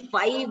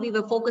 25, we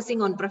were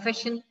focusing on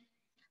profession.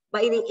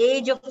 By the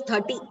age of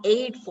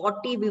 38,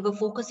 40, we were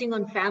focusing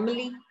on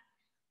family.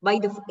 By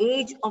the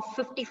age of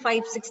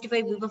 55,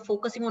 65, we were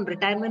focusing on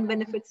retirement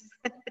benefits.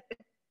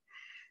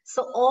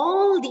 So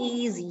all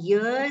these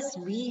years,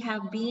 we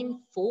have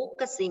been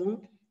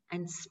focusing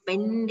and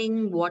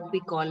spending what we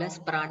call as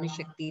Prana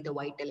Shakti, the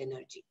vital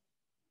energy.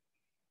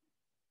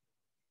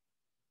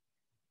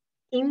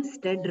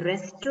 Instead,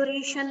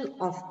 restoration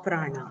of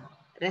prana,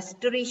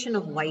 restoration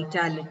of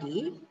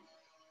vitality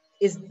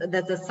is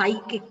the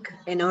psychic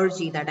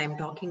energy that I'm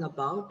talking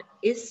about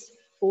is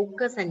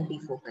focus and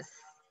defocus.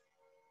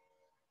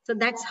 So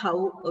that's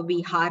how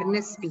we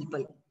harness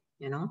people,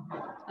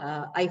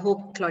 I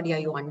hope, Claudia,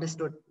 you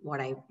understood what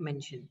I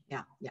mentioned.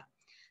 Yeah.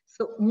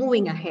 So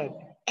moving ahead,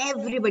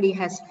 everybody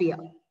has fear.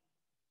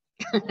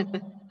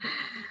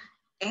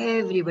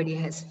 Everybody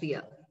has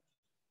fear.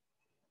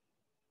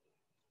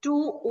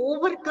 To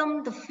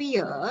overcome the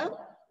fear,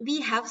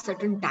 we have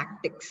certain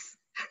tactics.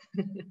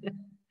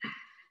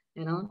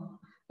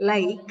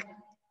 Like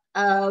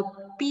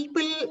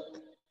people,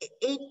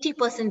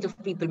 80%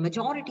 of people,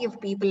 majority of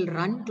people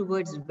run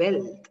towards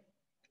wealth,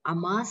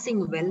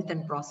 amassing wealth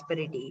and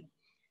prosperity,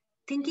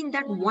 thinking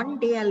that one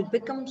day I'll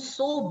become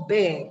so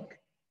big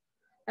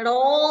that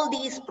all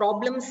these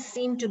problems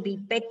seem to be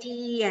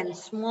petty and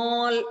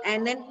small.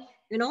 And then,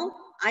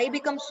 I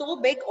become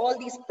so big, all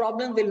these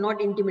problems will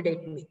not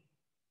intimidate me.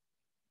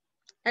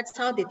 That's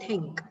how they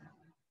think.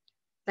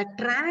 The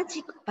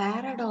tragic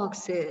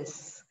paradox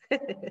is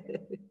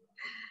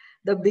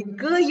the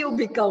bigger you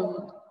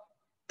become,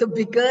 the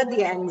bigger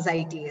the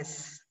anxiety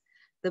is.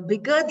 The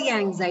bigger the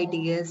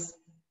anxiety is,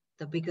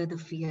 the bigger the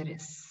fear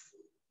is.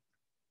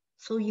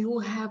 So you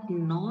have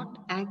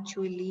not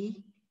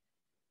actually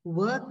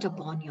worked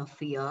upon your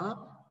fear,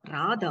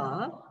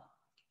 rather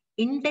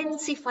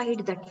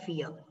intensified that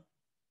fear.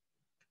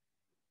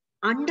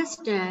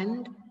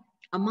 Understand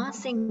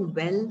amassing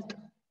wealth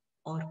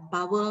or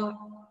power,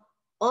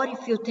 or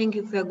if you think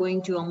if you're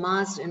going to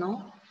amass,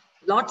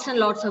 lots and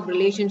lots of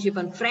relationship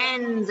and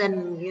friends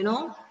and,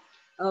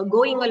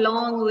 going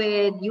along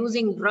with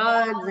using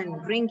drugs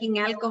and drinking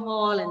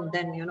alcohol and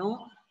then,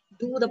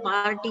 do the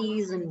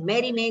parties and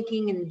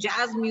merrymaking and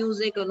jazz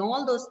music and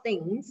all those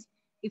things.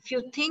 If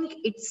you think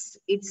it's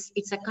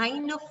a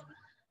kind of,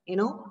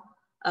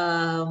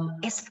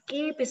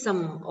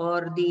 escapism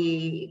or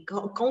the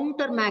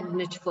counter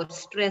magnet for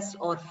stress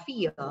or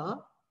fear,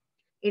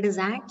 it is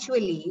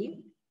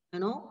actually,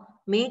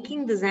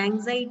 making this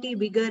anxiety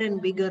bigger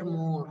and bigger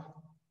more.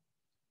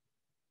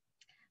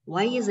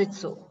 Why is it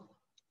so?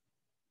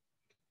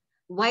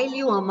 While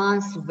you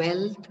amass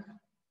wealth,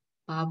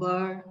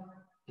 power,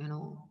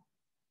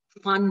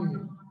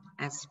 fun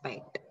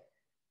aspect,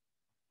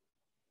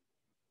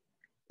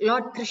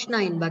 Lord Krishna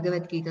in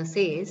Bhagavad Gita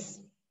says,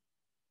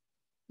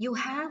 you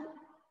have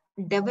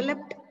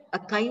developed a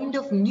kind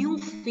of new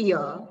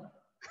fear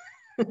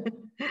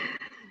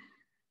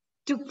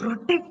to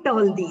protect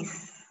all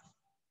these.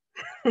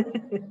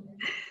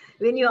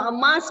 When you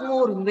amass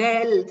more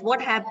wealth,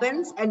 what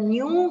happens? A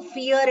new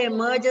fear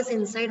emerges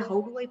inside.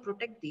 How do I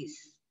protect these?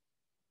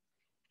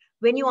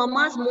 When you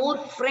amass more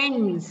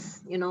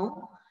friends,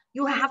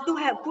 you have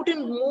to put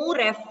in more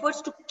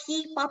efforts to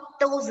keep up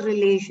those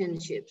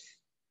relationships.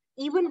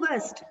 Even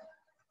worst.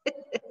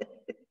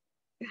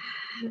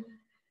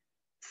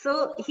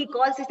 So he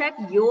calls it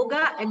that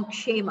yoga and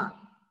kshema.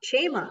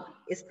 Kshema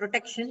is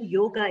protection,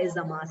 yoga is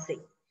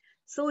amassing.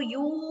 So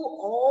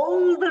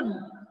all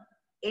the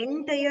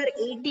entire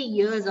 80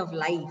 years of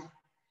life,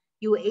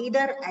 you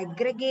either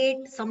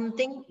aggregate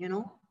something,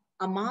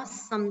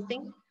 amass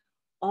something,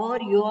 or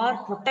you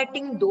are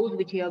protecting those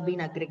which you have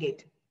been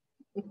aggregate.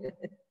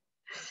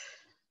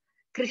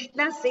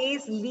 Krishna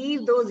says,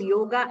 leave those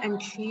yoga and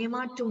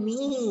kshema to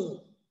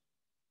me.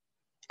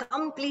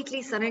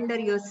 Completely surrender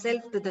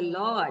yourself to the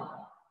Lord.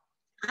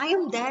 I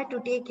am there to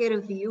take care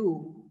of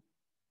you.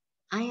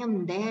 I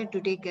am there to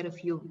take care of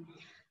you.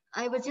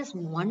 I was just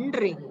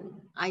wondering,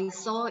 I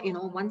saw,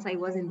 once I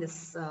was in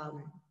this,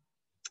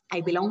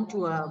 I belong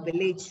to a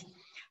village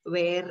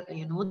where,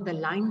 the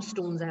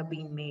limestones have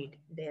been made.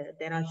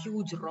 There are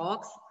huge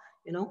rocks,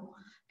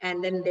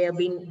 and then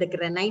the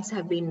granites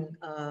have been,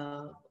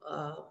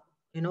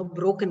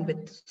 broken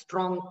with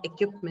strong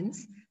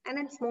equipments, and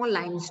then small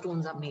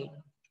limestones are made.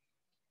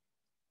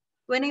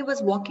 When I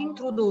was walking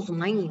through those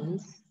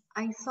mines,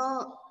 I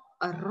saw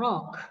a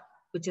rock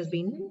which has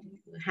been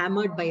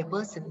hammered by a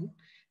person,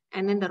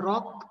 and then the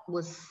rock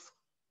was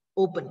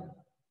open.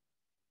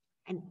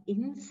 And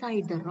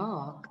inside the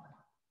rock,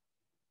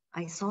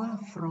 I saw a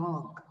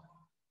frog.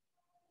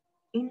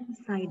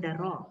 Inside the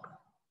rock,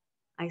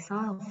 I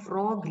saw a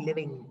frog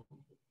living.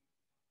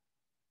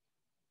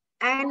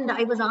 And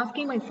I was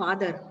asking my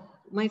father.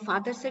 My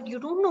father said, you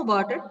don't know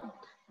about it.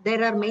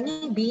 There are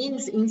many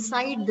beings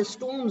inside the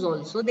stones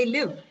also. They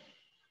live.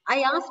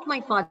 I asked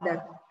my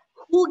father,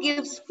 who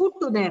gives food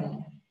to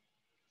them?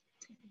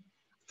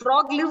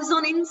 Frog lives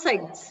on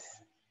insects.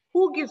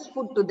 Who gives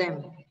food to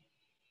them?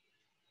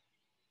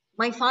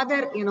 My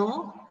father,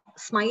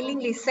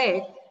 smilingly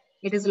said,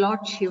 it is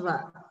Lord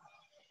Shiva.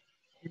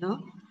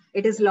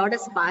 It is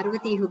Lordess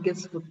Parvati who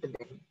gives food to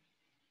them.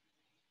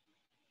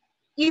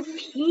 If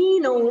he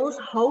knows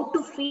how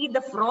to feed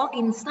the frog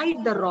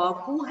inside the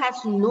rock who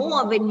has no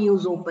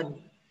avenues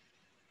open,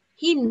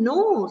 he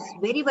knows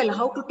very well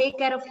how to take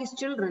care of his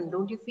children,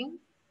 don't you think?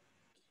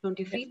 Don't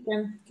you feel?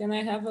 Can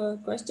I have a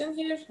question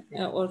here?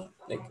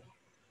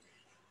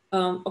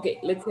 Okay,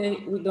 let's say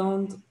we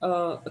don't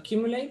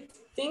accumulate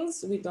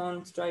things, we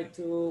don't try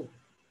to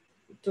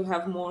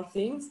have more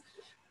things,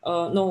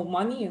 no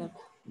money,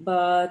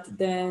 but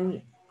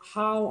then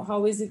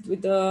how is it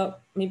with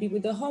maybe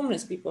with the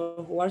homeless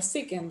people who are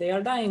sick and they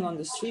are dying on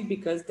the street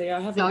because they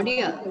are having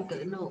Claudia,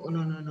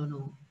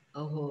 no.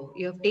 Oh,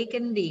 you have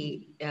taken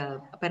the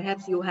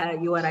perhaps you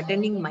are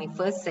attending my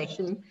first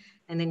session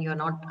and then you are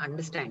not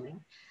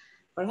understanding.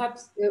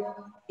 Perhaps.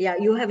 Yeah,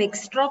 you have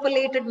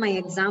extrapolated my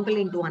example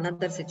into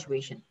another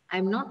situation.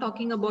 I'm not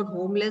talking about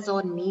homeless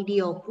or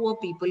needy or poor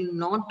people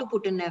not to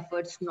put in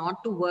efforts,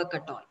 not to work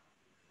at all.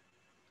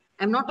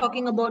 I'm not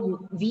talking about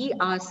we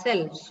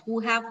ourselves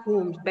who have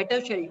homes, better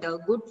shelter,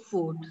 good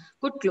food,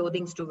 good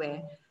clothing to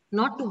wear,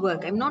 not to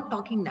work. I'm not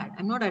talking that.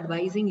 I'm not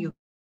advising you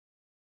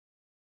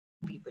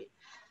people.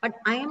 But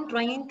I am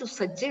trying to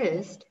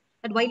suggest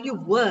that while you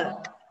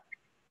work,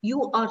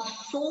 you are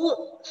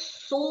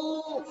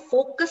so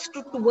focused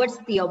towards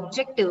the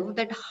objective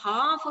that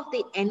half of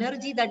the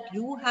energy that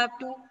you have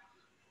to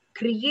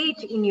create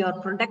in your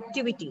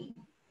productivity,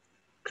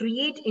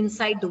 create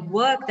inside the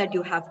work that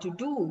you have to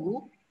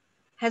do,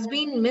 has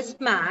been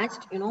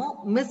mismatched,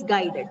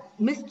 misguided,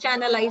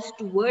 mischannelized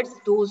towards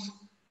those,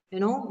 the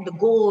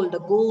goal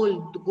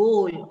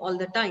all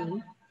the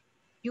time.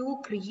 You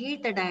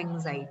create that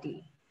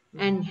anxiety.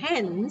 And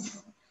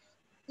hence,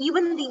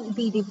 even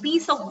the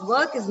piece of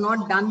work is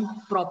not done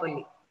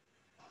properly.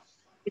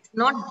 It's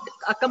not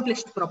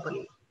accomplished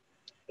properly.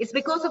 It's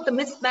because of the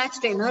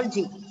mismatched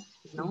energy,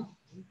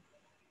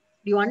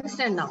 Do you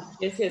understand now?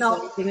 Yes,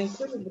 Now, like in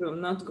equilibrium,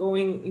 not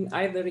going in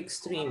either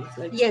extremes.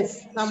 Like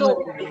yes,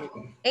 so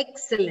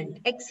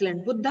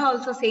excellent. Buddha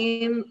also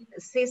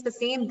says the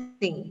same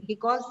thing. He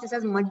calls this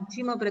as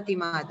Majjhima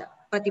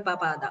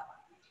Pratipapada.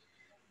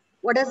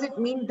 What does it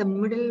mean? The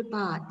middle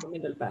path. The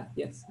middle path,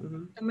 yes.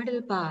 The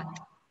middle path.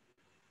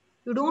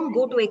 You don't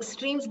go to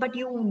extremes, but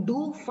you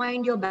do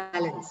find your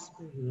balance,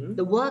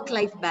 the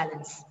work-life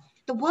balance,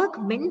 the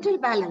work-mental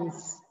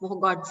balance, for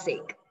God's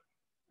sake,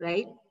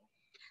 right?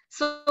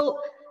 So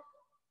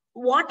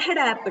what had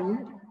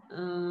happened?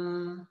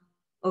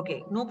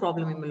 Okay, no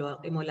problem,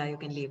 Imola, you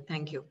can leave.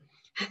 Thank you.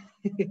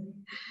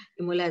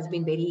 Imola has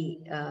been very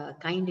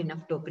kind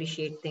enough to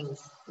appreciate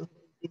things.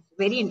 It's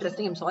very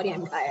interesting. I'm sorry,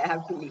 I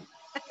have to leave.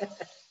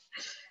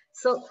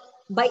 So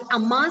by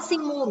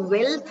amassing more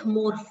wealth,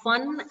 more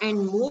fun,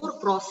 and more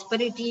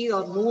prosperity,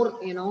 or more,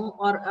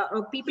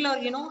 or people are,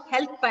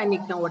 health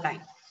panic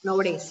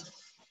nowadays.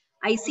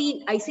 I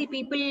see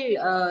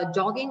people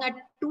jogging at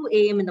 2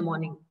 a.m. in the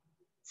morning,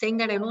 saying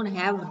that I don't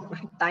have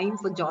time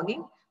for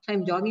jogging, so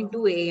I'm jogging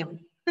 2 a.m.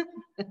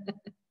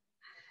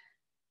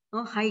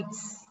 No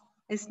heights.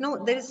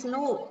 There is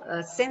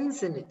no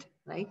sense in it,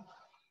 right?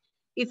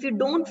 If you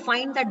don't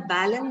find that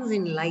balance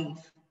in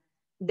life,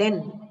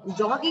 then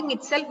jogging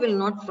itself will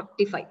not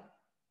fructify,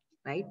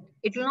 right?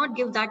 It will not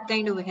give that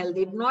kind of health.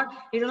 It will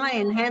not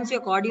enhance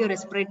your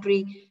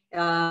cardiorespiratory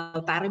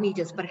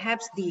parameters.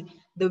 Perhaps the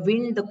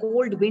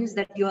cold winds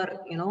that you are,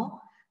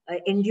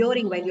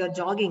 enduring while you're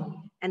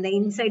jogging, and the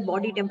inside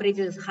body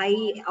temperature is high,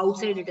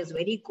 outside it is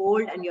very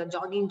cold, and you're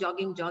jogging.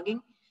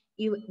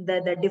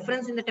 The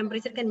difference in the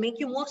temperature can make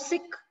you more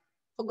sick,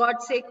 for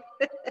God's sake.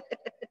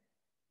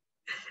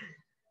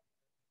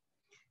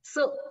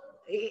 So,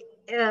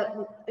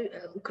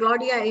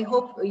 Claudia, I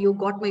hope you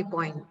got my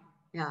point.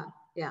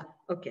 Yeah,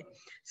 okay.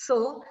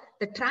 So,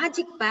 the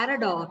tragic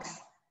paradox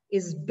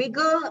is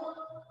bigger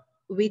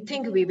we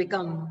think we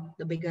become,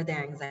 the bigger the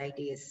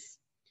anxiety is.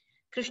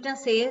 Krishna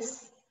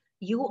says,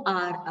 you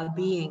are a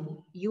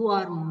being,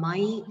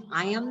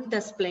 I am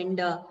the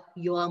splendor,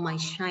 you are my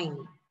shine.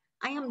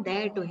 I am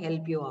there to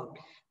help you out.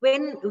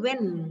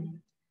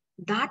 When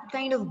that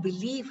kind of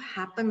belief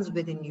happens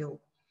within you,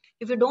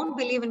 if you don't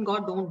believe in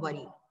God, don't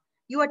worry.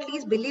 You at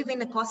least believe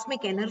in a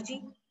cosmic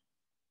energy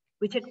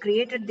which had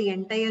created the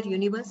entire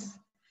universe.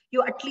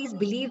 You at least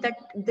believe that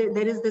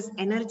there is this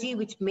energy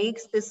which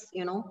makes this,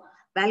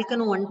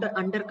 volcano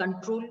under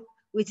control,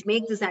 which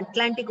makes this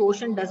Atlantic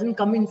Ocean doesn't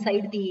come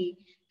inside the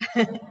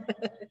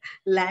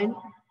land.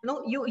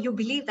 No, you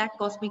believe that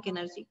cosmic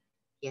energy.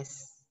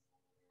 Yes.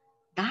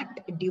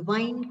 That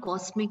divine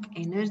cosmic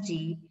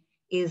energy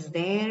is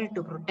there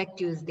to protect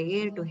you, is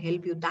there to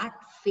help you. That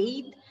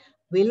faith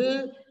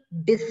will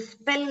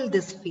dispel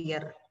this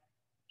fear,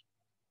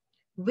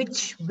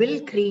 which will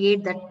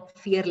create that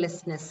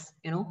fearlessness,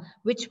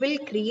 which will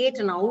create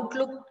an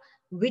outlook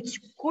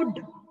which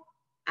could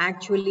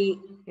actually,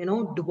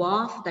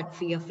 dwarf that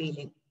fear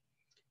feeling.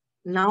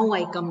 Now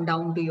I come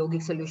down to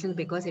yogic solutions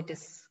because it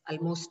is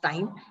almost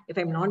time. If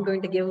I'm not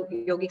going to give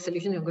yogic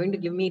solutions, you're going to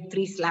give me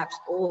 3 slaps.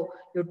 Oh,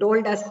 you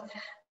told us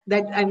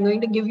that I'm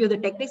going to give you the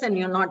techniques and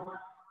you're not.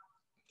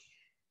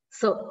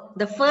 So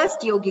the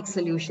first yogic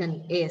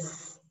solution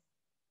is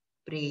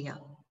prayer,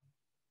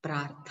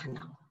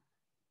 prarthana.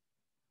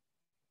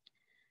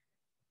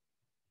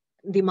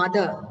 The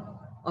mother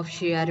of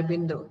Sri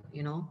Aurobindo,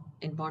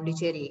 in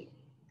Pondicherry,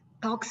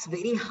 talks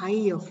very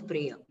high of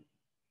prayer.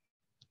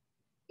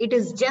 It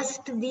is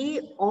just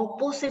the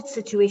opposite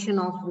situation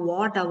of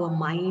what our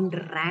mind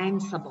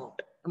rants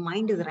about. The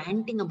mind is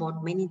ranting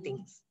about many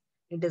things.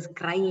 It is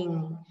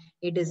crying,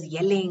 it is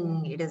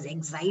yelling, it is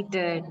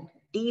excited.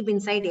 Deep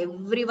inside,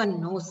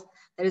 everyone knows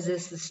there is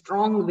this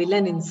strong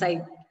villain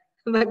inside,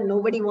 but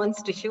nobody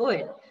wants to show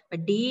it.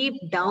 But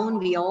deep down,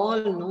 we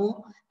all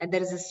know that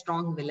there is a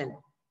strong villain,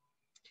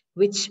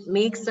 which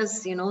makes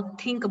us,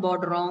 think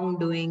about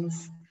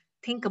wrongdoings,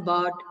 think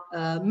about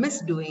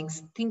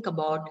misdoings, think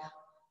about,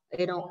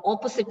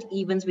 opposite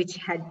events which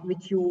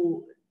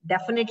you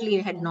definitely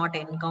had not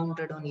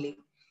encountered only.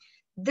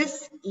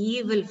 This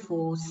evil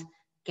force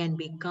can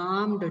be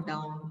calmed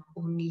down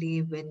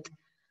only with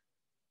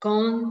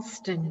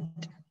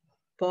constant,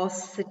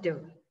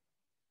 positive,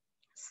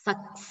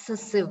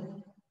 successive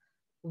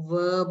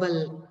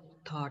verbal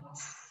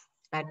thoughts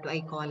that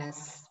I call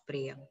as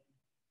prayer.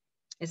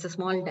 It's a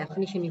small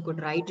definition. You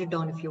could write it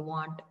down if you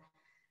want.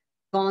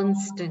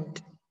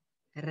 Constant,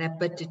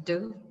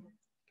 repetitive,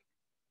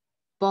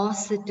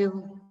 positive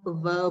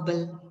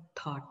verbal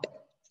thought.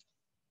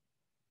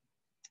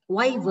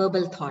 Why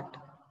verbal thought?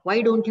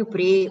 Why don't you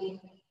pray,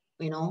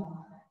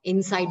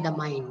 inside the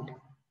mind?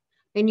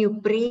 When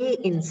you pray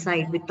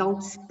inside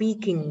without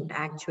speaking,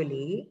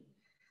 actually,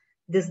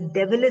 this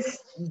devilish,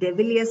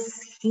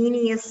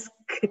 heinous,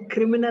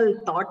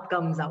 criminal thought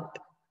comes out.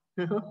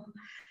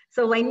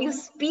 So when you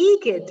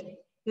speak it,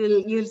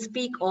 you'll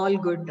speak all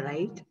good,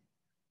 right?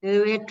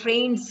 We're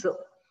trained so.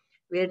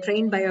 We're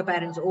trained by our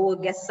parents. Oh,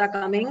 guests are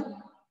coming.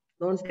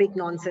 Don't speak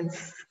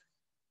nonsense.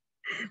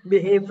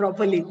 Behave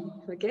properly.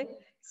 Okay.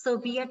 So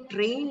we are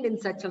trained in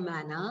such a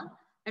manner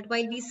that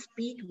while we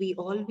speak, we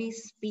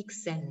always speak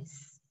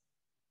sense.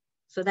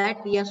 So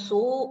that we are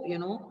so,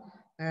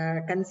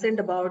 concerned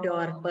about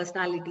your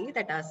personality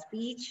that our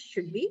speech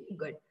should be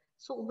good.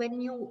 So when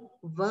you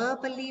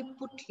verbally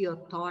put your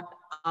thought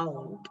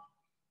out,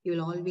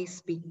 you'll always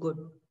speak good,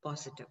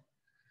 positive.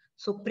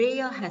 So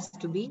prayer has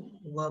to be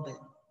verbal.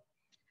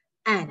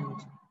 And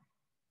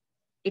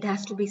it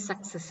has to be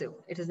successive.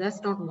 It is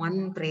just not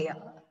one prayer,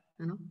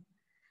 you know.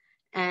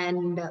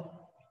 And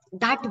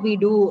that we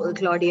do,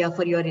 Claudia,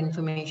 for your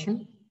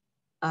information,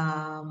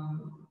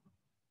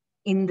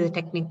 in the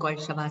technique called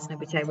Shavasana,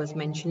 which I was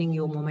mentioning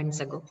you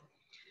moments ago,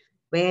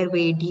 where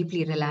we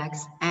deeply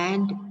relax,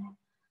 and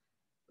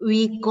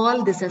we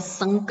call this as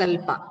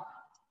sankalpa,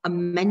 a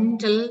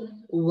mental,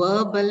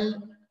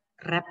 verbal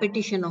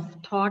repetition of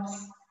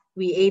thoughts.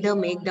 We either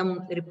make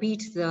them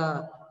repeat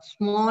the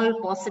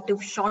small,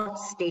 positive, short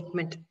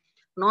statement,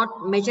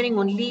 not measuring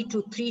only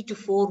to 3 to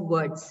 4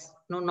 words,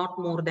 no, not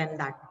more than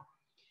that.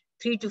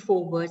 3 to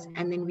 4 words,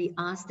 and then we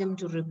ask them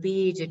to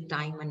repeat it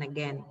time and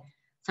again.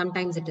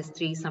 Sometimes it is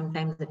 3,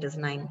 sometimes it is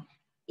 9.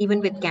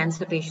 Even with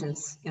cancer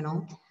patients, you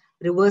know,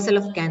 reversal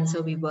of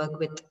cancer we work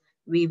with.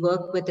 We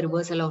work with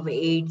reversal of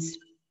AIDS.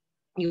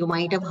 You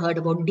might have heard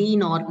about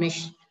Dean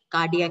Ornish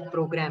cardiac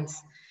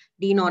programs.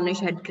 Dean Ornish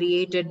had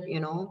created, you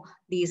know,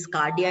 these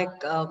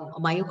cardiac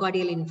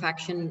myocardial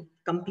infarction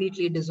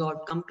completely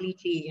dissolved,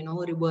 completely, you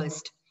know,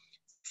 reversed.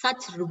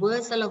 Such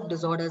reversal of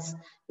disorders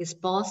is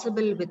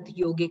possible with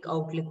yogic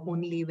outlook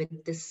only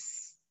with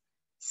this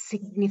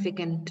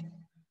significant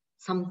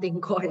something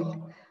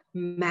called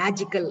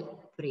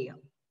magical prayer.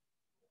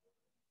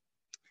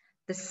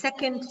 The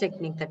second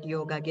technique that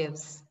yoga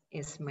gives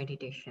is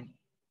meditation.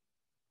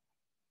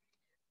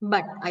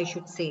 But I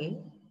should say,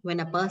 when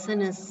a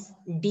person is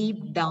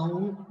deep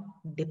down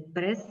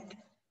depressed,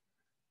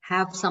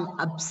 have some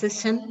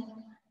obsession,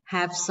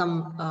 have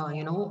some,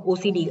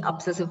 OCD,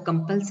 obsessive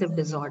compulsive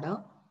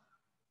disorder,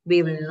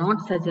 we will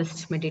not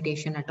suggest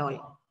meditation at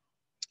all.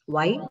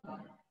 Why?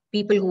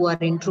 People who are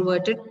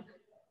introverted,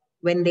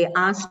 when they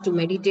ask to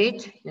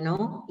meditate, you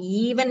know,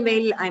 even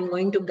while I'm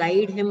going to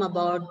guide him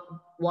about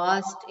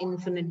vast,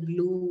 infinite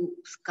blue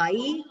sky,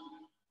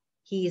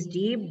 he is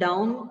deep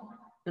down,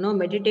 you know,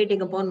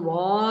 meditating upon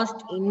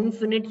vast,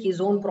 infinite, his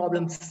own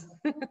problems.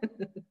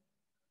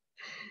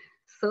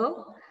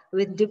 So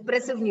with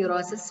depressive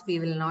neurosis, we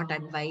will not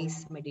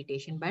advise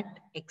meditation, but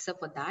except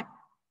for that,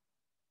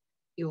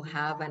 you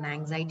have an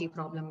anxiety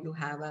problem, you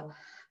have a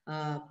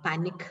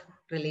panic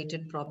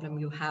related problem,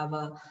 you have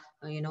a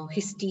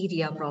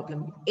hysteria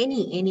problem,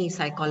 any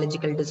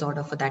psychological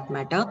disorder for that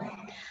matter,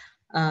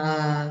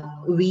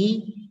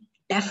 we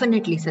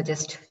definitely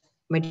suggest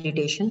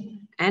meditation.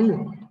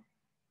 And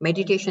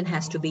meditation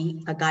has to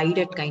be a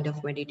guided kind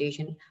of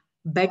meditation.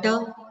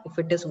 Better if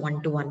it is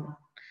one-to-one.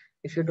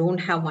 If you don't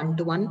have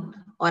one-to-one,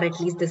 or at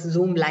least this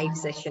Zoom live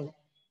session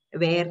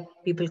where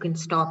people can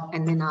stop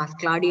and then ask,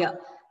 Claudia,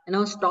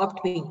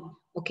 stopped me.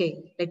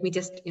 Okay, let me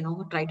just,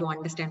 try to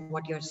understand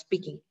what you're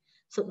speaking.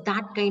 So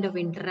that kind of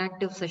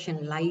interactive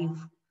session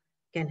live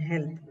can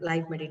help.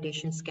 Live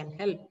meditations can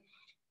help.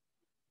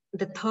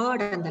 The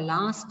third and the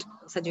last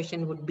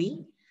suggestion would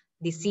be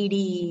the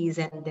CDs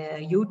and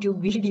the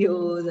YouTube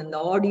videos and the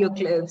audio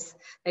clips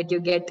that you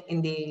get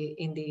in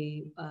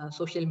the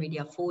social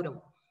media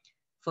forum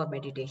for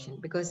meditation.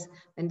 Because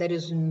when there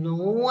is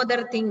no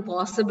other thing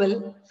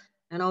possible,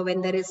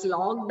 when there is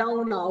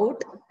lockdown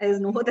out, there is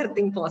no other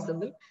thing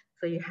possible.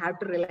 So you have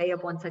to rely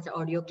upon such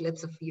audio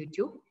clips of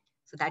YouTube.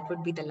 So that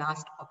would be the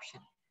last option.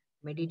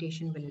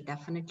 Meditation will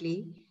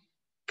definitely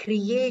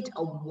create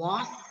a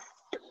vast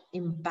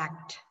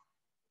impact.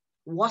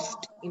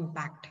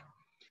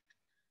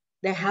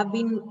 There have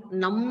been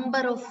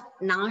number of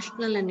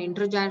national and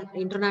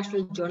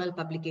international journal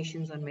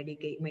publications on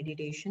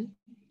meditation,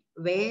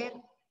 where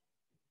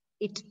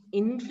it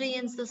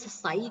influences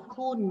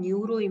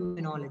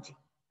psychoneuroimmunology.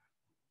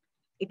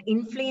 It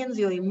influences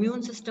your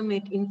immune system.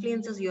 It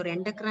influences your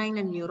endocrine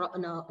and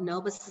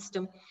nervous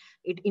system.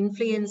 It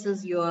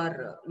influences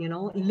your,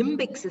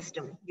 limbic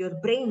system, your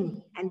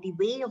brain, and the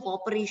way of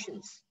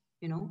operations.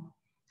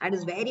 That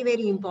is very,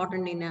 very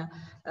important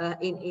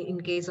in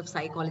case of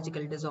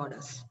psychological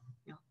disorders.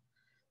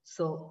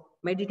 So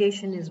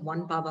meditation is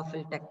one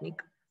powerful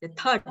technique. The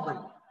third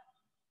one,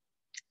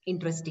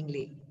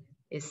 interestingly,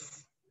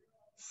 is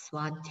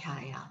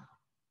Swadhyaya.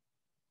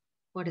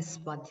 What is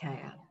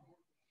Swadhyaya?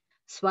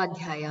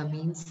 Swadhyaya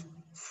means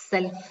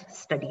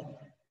self-study.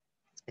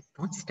 It's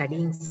not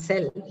studying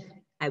self.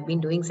 I've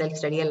been doing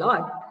self-study a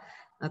lot.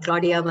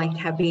 Claudia might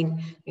have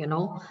been,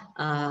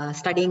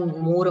 studying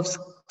more of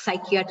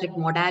psychiatric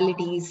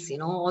modalities,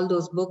 all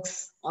those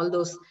books, all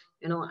those,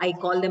 I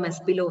call them as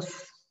pillows.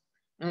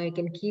 You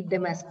can keep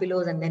them as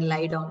pillows and then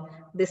lie down.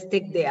 This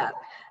thick they are.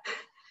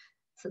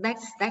 So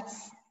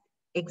that's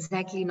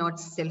exactly not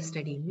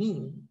self-study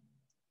mean.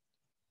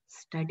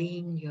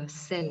 Studying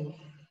yourself,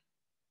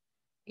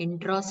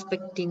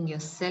 introspecting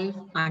yourself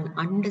and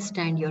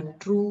understand your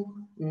true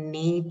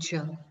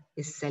nature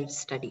is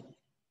self-study.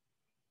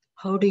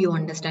 How do you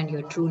understand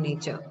your true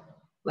nature?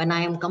 When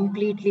I am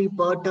completely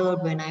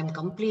perturbed, when I am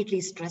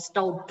completely stressed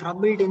out,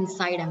 troubled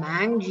inside, I'm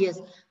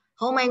anxious,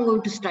 how am I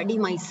going to study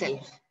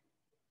myself?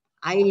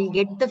 I'll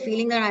get the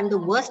feeling that I'm the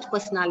worst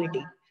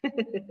personality.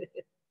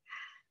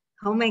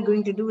 How am I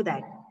going to do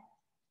that?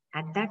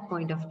 At that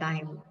point of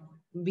time,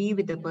 be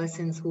with the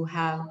persons who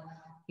have,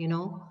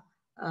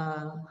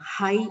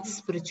 high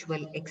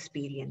spiritual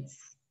experience.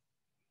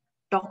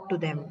 talk to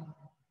them,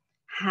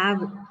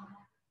 have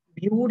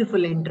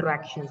beautiful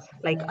interactions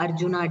like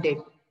Arjuna did.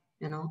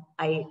 You know,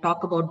 I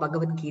talk about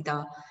Bhagavad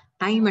Gita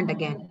time and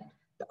again.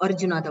 The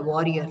Arjuna, the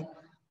warrior,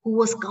 who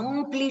was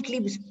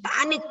completely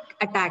panic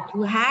attacked,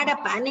 who had a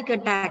panic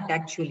attack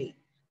actually,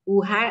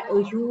 who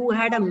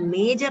had a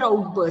major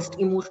outburst,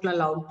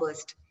 emotional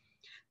outburst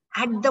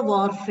at the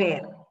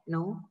warfare, you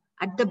know,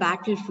 at the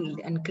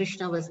battlefield, and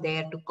Krishna was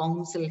there to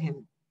counsel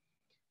him.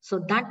 So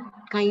that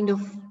kind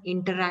of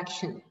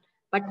interaction,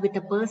 but with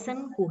a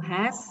person who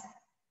has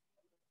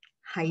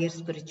higher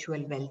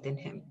spiritual wealth in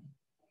him,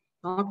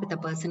 not with a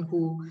person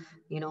who,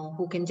 you know,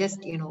 who can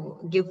just, you know,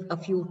 give a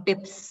few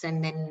tips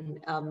and then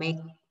make,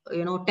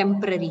 you know,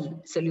 temporary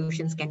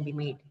solutions can be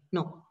made.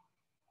 No.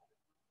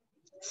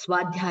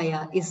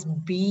 Swadhyaya is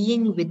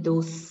being with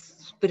those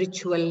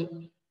spiritual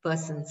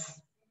persons.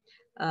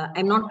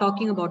 I'm not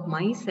talking about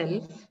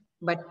myself,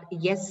 but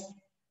yes,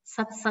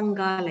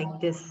 satsanga like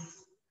this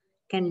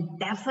can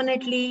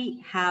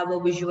definitely have a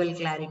visual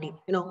clarity,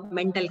 you know,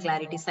 mental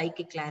clarity,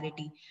 psychic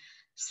clarity.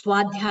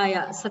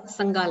 Swadhyaya,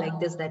 satsanga like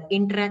this, that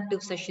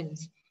interactive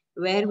sessions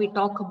where we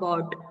talk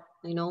about,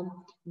 you know,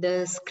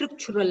 the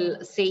scriptural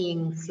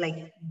sayings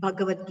like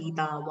Bhagavad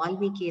Gita,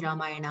 Valmiki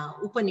Ramayana,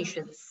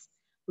 Upanishads,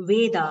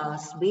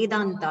 Vedas,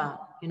 Vedanta,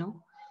 you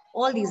know,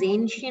 all these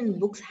ancient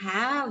books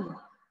have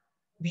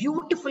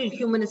beautiful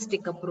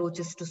humanistic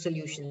approaches to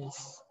solutions,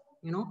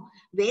 you know,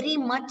 very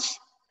much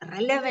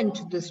relevant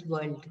to this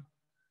world,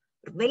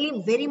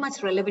 very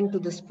much relevant to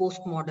this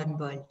postmodern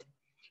world.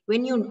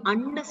 When you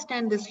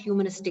understand this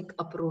humanistic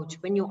approach,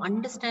 when you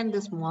understand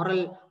this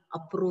moral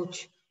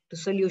approach to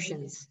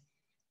solutions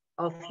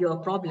of your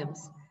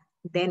problems,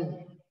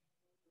 then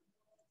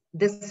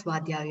this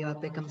Swadhyaya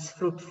becomes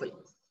fruitful.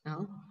 You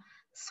know?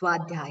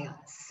 Swadhyaya,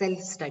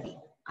 self-study,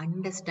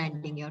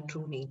 understanding your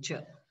true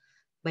nature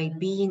by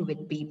being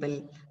with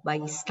people,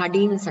 by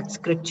studying such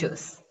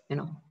scriptures, you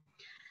know.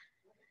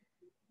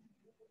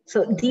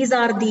 So these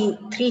are the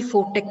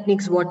 3-4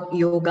 techniques what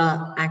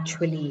yoga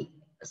actually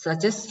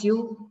suggests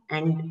you,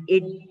 and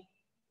it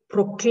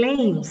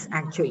proclaims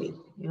actually,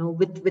 you know,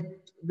 with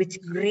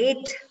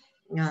great,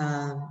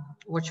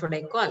 what should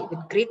I call,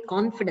 with great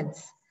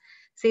confidence,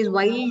 says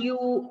while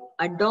you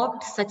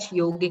adopt such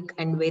yogic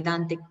and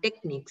Vedantic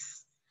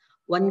techniques,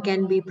 one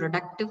can be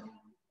productive,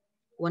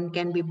 one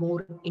can be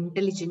more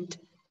intelligent,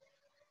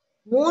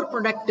 more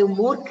productive,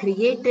 more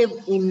creative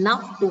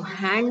enough to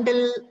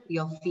handle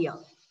your fear,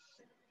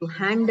 to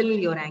handle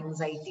your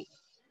anxiety.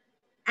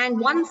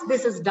 And once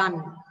this is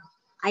done,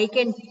 I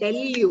can tell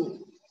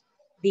you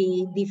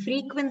the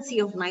frequency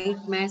of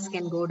nightmares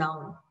can go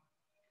down.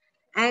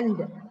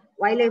 And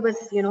while I was,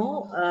 you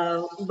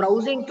know,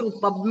 browsing through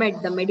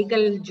PubMed, the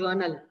medical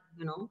journal,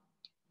 you know,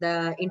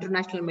 the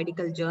International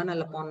Medical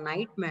Journal upon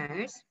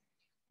nightmares,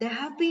 there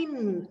have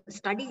been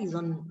studies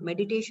on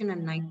meditation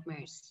and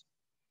nightmares,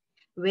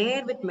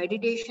 where with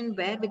meditation,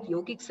 where with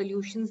yogic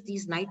solutions,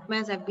 these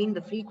nightmares have been,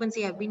 the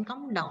frequency have been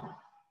come down,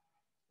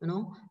 you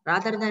know,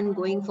 rather than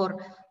going for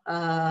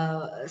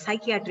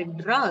psychiatric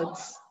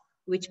drugs,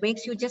 which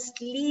makes you just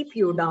sleep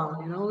you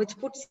down, you know, which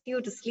puts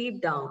you to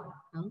sleep down.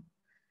 You know?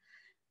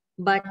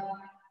 But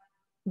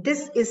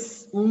this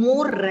is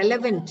more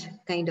relevant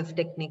kind of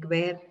technique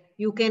where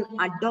you can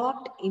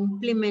adopt,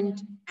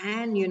 implement,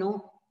 and, you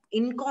know,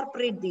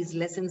 incorporate these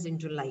lessons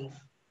into life.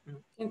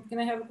 Can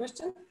I have a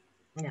question?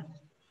 Yeah.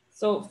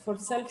 So for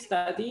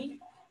self-study,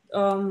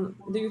 do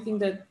you think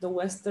that the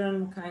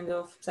Western kind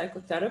of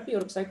psychotherapy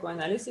or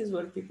psychoanalysis,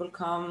 where people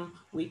come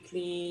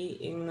weekly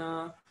in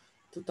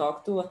to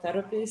talk to a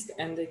therapist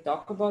and they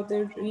talk about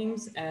their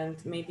dreams and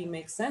maybe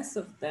make sense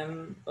of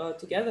them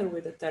together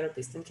with a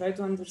therapist and try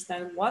to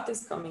understand what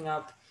is coming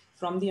up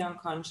from the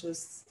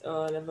unconscious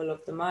level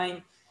of the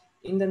mind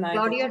in the night?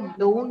 Claudia,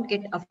 don't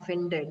get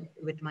offended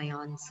with my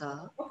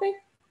answer. Okay.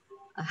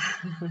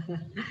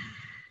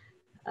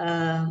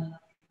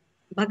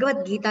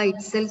 Bhagavad Gita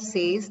itself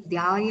says,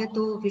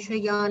 Dhyayato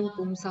Vishayan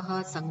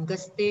Pumsaha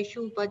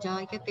Sangasteshu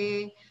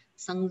Pajayate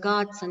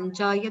Sangat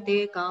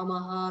Sanjayate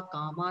Kamaha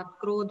Kamat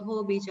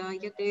Krodho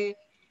Bijayate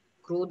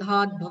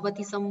Krodhat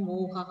Bhavati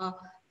Sammohaha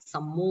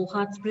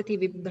Sammohat Smriti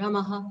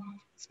Vibhramaha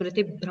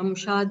Smriti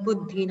Bhramshad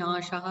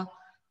Buddhinashaha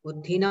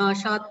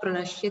Buddhinashat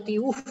Pranashyati.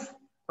 Oof,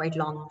 quite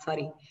long,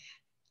 sorry.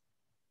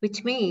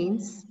 Which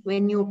means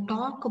when you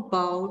talk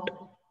about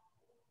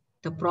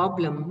the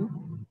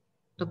problem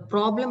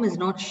is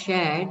not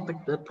shared,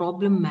 but the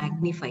problem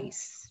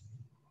magnifies.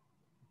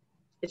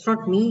 It's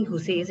not me who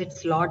says,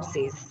 it's Lord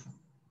says.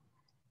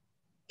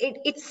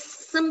 It's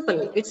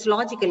simple, it's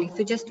logical. If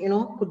you just, you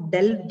know, could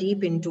delve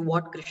deep into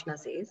what Krishna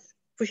says,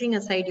 pushing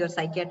aside your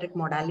psychiatric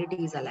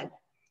modalities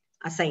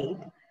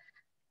aside,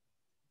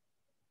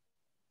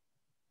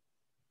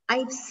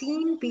 I've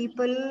seen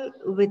people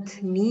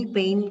with knee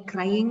pain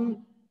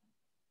crying,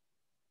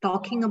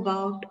 talking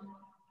about,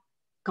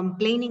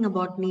 complaining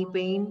about knee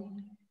pain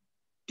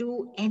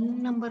to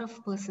n number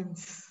of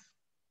persons.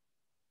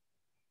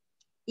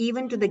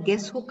 Even to the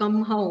guests who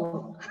come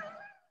home.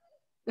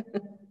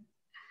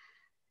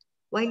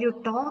 While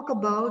you talk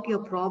about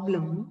your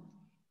problem,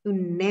 You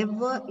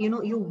never,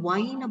 you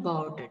whine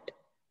about it.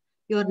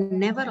 You're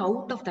never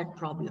out of that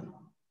problem.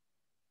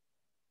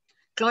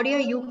 Claudia,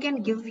 you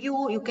can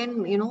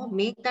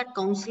make that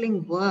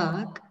counseling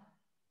work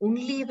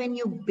only when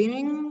you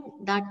bring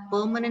that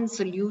permanent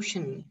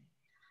solution,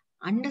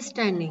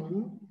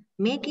 understanding,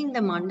 making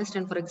them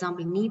understand. For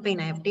example, knee pain,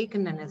 I have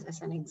taken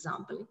as an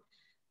example,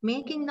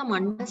 making them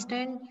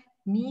understand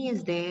knee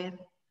is there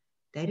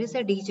is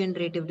a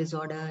degenerative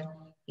disorder,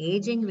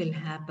 aging will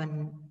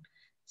happen.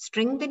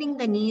 Strengthening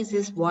the knees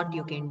is what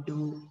you can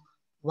do.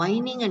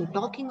 Whining and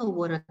talking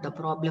over the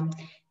problem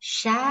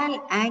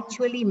shall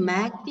actually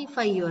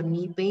magnify your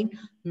knee pain,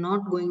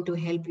 not going to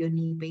help your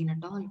knee pain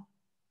at all.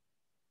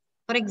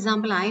 For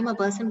example, I am a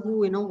person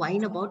who,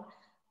 whine about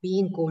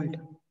being cold.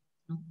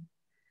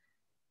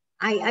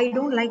 I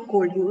don't like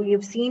cold.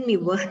 You've seen me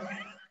work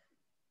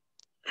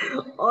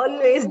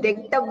always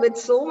decked up with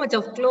so much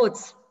of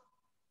clothes.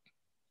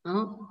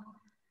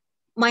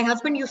 My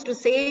husband used to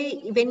say,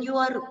 when you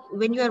are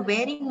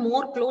wearing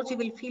more clothes, you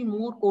will feel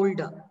more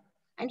colder.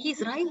 And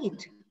he's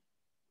right.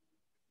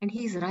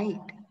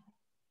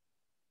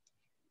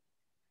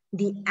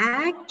 The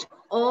act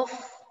of,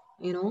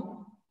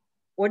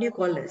 what do you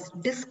call this?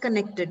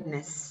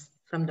 Disconnectedness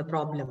from the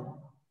problem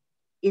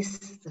is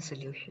the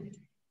solution.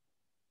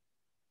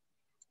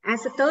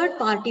 As a third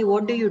party,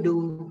 what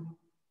do?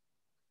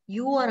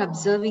 You are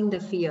observing the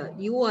fear.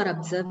 You are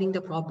observing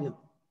the problem.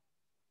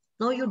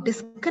 Now you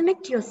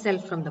disconnect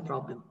yourself from the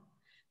problem.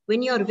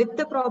 When you're with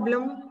the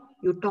problem,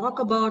 you talk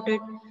about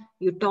it.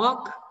 You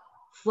talk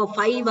for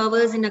 5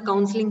 hours in a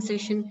counseling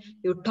session.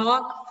 You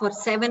talk for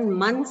 7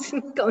 months in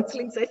a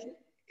counseling session.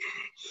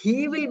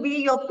 He will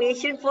be your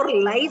patient for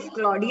life,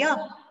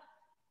 Claudia.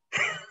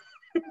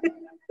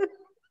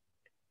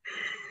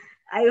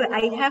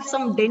 I have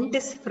some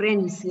dentist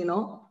friends,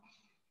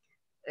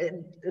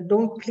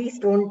 please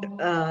don't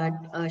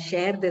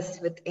share this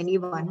with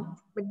anyone,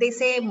 but they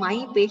say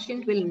my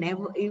patient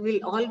will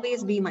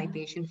always be my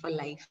patient for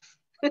life.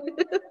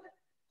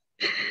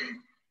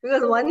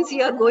 Because once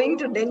you are going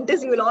to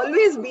dentist, you will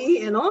always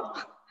be,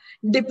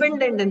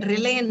 dependent and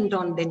reliant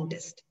on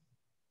dentist.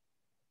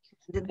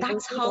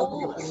 That's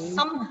how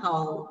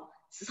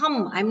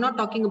I'm not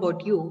talking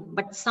about you,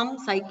 but some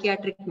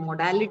psychiatric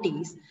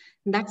modalities,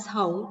 that's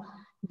how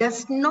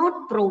does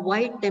not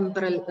provide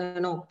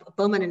temporal,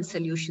 permanent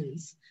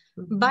solutions,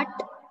 but,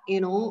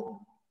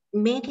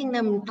 making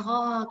them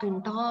talk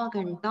and talk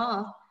and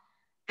talk,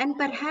 and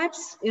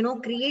perhaps,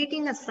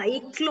 creating a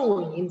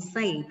cyclone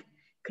inside,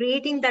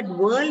 creating that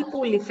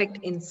whirlpool effect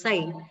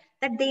inside,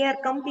 that they are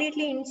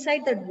completely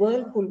inside that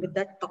whirlpool with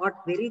that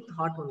very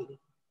thought only.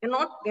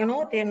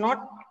 They're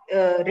not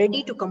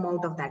ready to come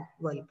out of that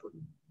whirlpool.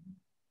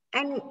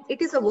 And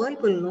it is a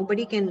whirlpool.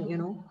 Nobody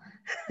can,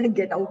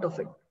 get out of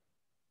it.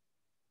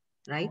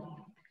 Right?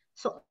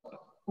 So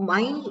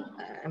I'm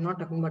not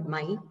talking about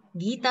my,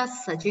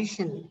 Gita's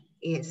suggestion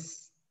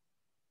is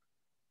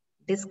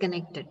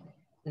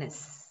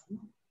disconnectedness,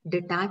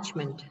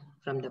 detachment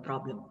from the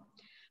problem.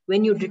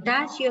 When you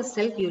detach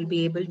yourself, you'll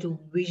be able to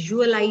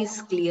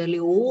visualize clearly,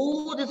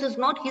 oh, this is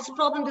not his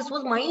problem, this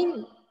was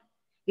mine.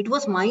 It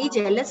was my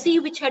jealousy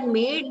which had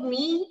made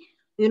me,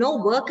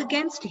 work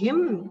against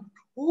him.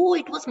 Oh,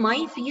 it was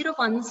my fear of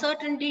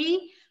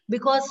uncertainty.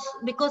 Because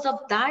of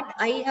that,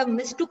 I have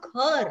mistook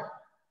her.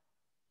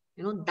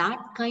 That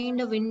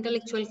kind of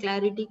intellectual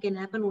clarity can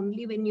happen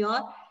only when you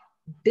are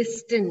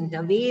distant,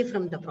 away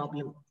from the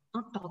problem,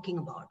 not talking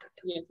about it.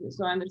 Yes,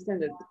 so I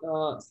understand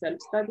that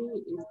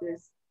self-study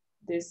is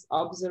this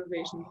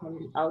observation from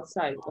the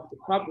outside of the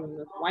problem,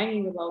 not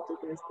whining about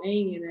it and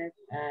staying in it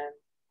and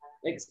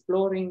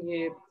exploring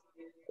it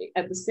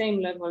at the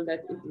same level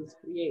that it is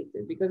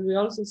created. Because we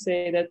also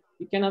say that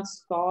you cannot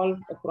solve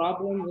a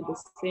problem with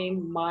the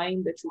same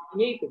mind that you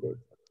created it,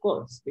 of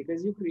course,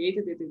 because you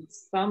created it in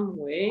some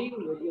way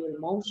with your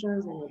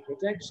emotions and your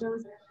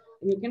projections,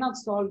 and you cannot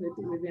solve it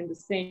within the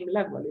same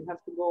level. You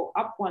have to go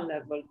up one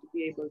level to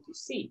be able to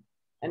see.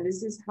 And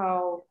this is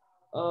how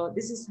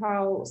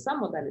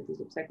some modalities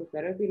of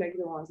psychotherapy, like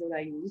the ones that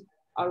I use,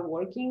 are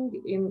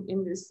working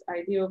in this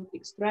idea of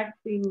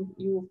extracting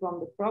you from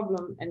the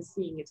problem and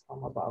seeing it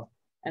from above.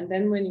 And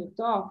then when you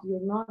talk, you're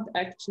not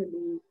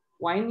actually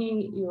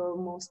whining, you're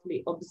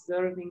mostly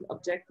observing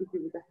objectively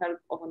with the help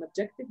of an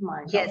objective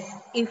mind. Yes,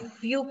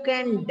 if you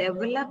can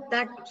develop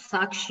that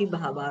Sakshi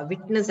Bhava,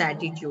 witness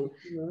attitude,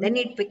 then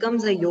it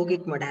becomes a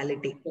yogic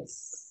modality.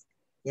 Yes.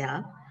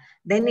 Yeah.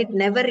 Then it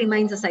never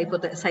remains a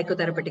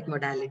psychotherapeutic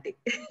modality.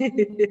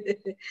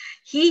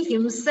 He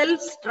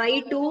himself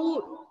try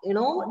to,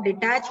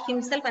 detach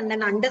himself and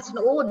then understand,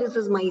 oh, this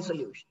is my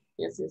solution.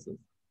 Yes.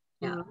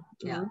 Yeah.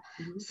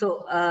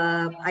 So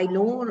I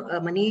know,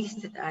 Manish,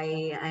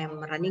 I am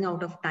running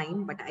out of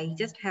time, but I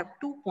just have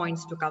 2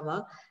 points to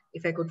cover.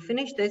 If I could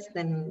finish this,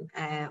 then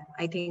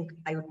I think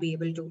I would be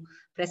able to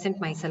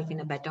present myself in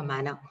a better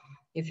manner,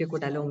 if you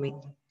could allow me.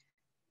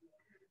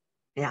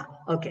 Yeah,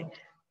 okay.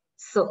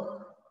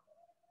 So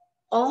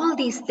all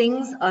these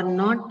things are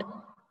not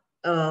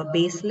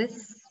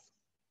baseless.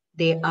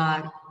 They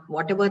are,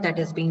 whatever that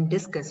is being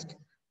discussed,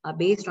 are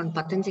based on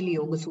Patanjali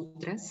Yoga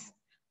Sutras,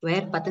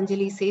 where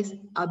Patanjali says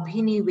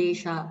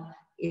Abhinivesha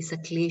is a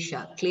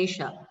klesha.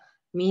 Klesha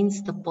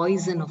means the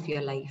poison of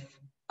your life,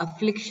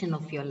 affliction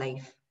of your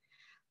life.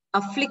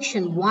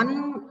 Affliction,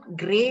 one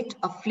great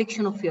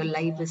affliction of your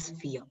life is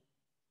fear.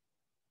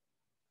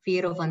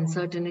 Fear of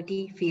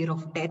uncertainty, fear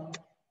of death,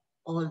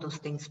 all those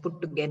things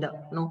put together.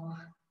 No.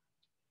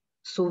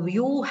 So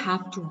you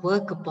have to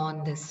work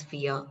upon this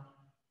fear.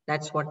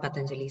 That's what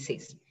Patanjali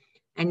says.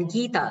 And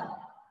Gita,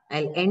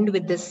 I'll end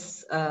with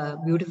this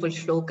beautiful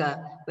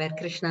shloka where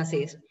Krishna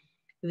says,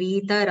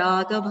 Vita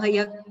raga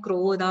bhaya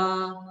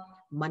krodha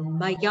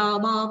manmaya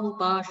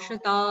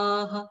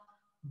mamupashrataha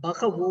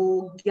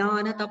bhagavo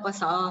jnana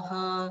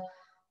tapasaha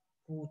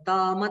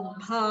bhuta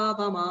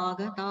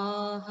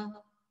madbhavamagataha.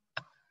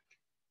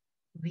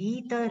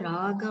 Vita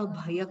raga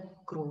bhaya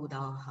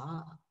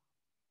krodha.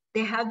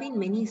 There have been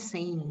many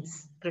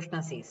saints,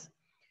 Krishna says.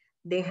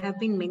 There have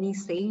been many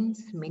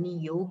saints, many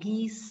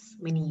yogis,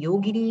 many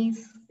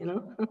yoginis, you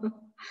know.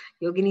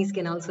 Yoginis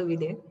can also be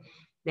there.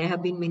 There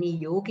have been many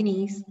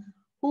yoginis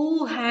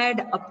who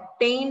had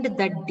obtained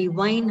that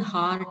divine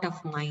heart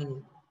of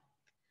mine,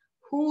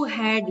 who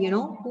had, you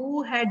know,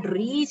 who had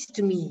reached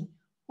me,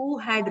 who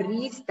had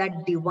reached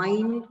that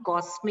divine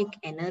cosmic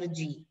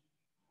energy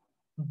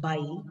by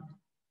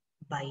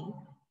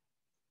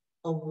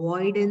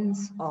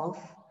avoidance of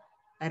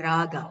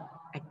raga,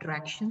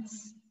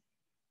 attractions,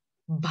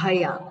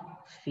 bhaya,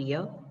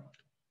 fear,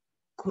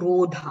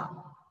 krodha,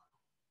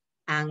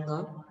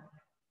 anger.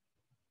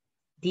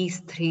 These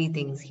three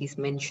things he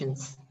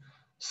mentions.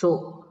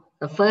 So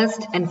the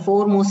first and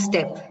foremost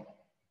step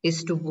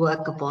is to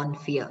work upon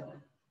fear.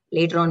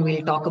 Later on,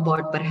 we'll talk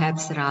about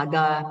perhaps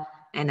raga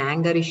and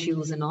anger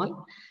issues and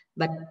all.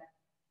 But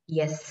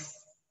yes,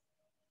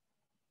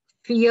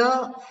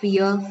 fear,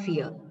 fear,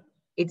 fear.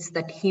 It's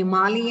that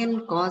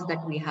Himalayan cause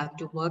that we have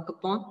to work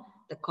upon,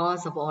 the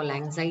cause of all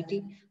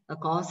anxiety, the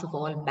cause of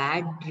all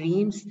bad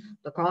dreams,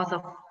 the cause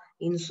of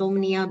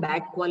insomnia,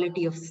 bad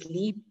quality of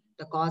sleep,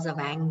 the cause of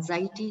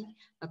anxiety,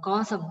 the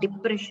cause of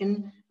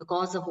depression, the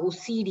cause of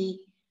OCD,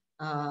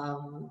 a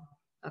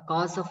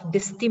cause of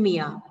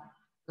dysthymia,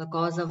 the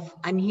cause of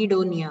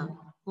anhedonia.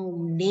 Oh,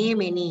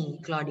 name any,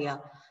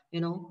 Claudia.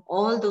 You know,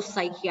 all those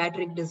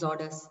psychiatric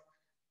disorders,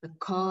 the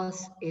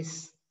cause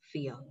is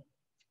fear,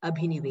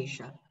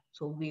 abhinivesha.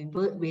 So we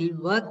will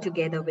work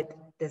together with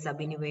this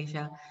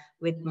abhinivesha.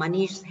 With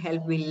Manish's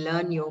help, we'll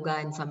learn yoga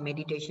and some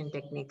meditation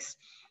techniques.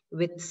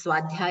 With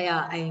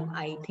Swadhyaya,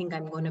 I think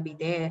I'm going to be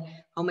there.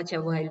 How much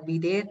ever I'll be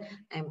there,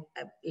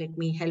 let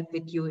me help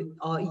with you,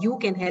 or you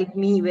can help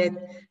me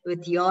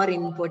with your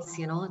inputs.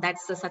 You know,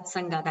 that's the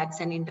Satsanga. That's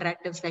an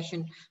interactive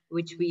session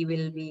which we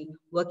will be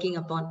working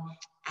upon,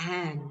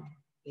 and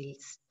we'll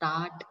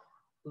start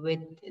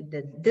with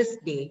this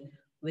day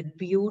with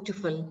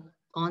beautiful,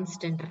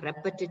 constant,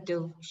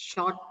 repetitive,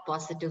 short,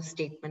 positive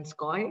statements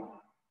called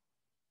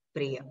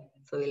prayer.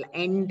 So we'll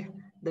end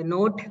the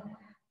note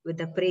with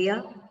the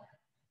prayer.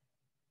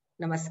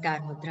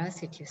 Namaskar Mudra,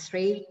 sit you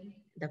straight.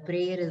 The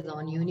prayer is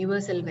on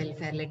universal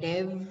welfare. Let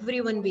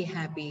everyone be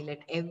happy.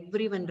 Let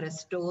everyone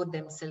restore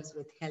themselves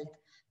with health.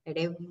 Let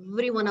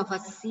every one of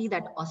us see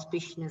that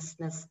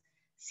auspiciousness,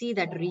 see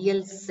that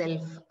real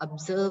self,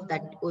 observe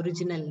that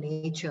original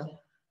nature,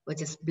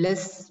 which is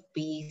bliss,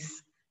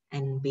 peace,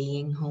 and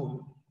being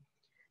home.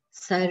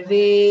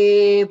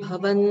 Sarve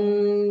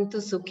bhavantu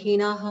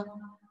sukhinah,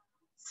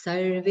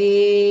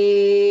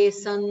 sarve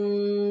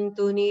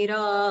santu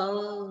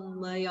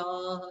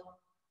niramayah,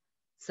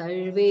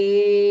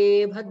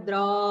 sarve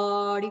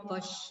bhadradi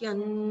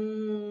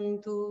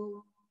pashyantu,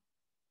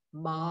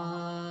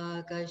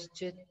 ma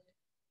kaschit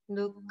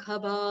dukkha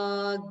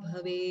bhag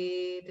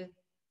bhaved.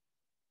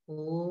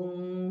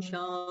 Om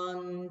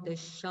Shanti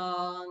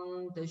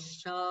Shanti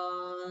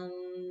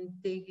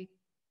Shanti.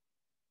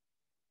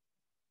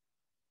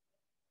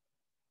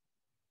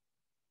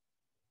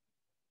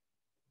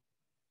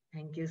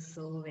 Thank you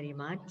so very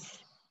much.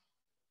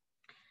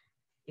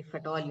 If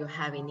at all you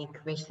have any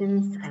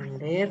questions, I'm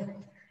there.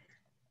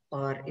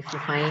 Or if you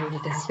find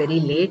it is very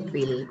late,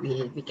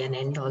 we can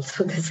end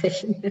also the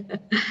session.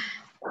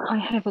 I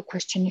have a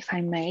question, if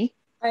I may.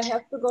 I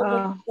have to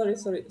go, but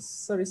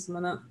sorry,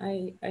 Simona.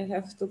 I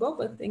have to go,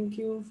 but thank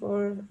you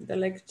for the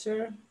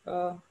lecture,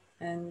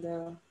 and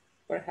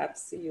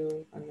perhaps see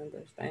you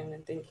another time.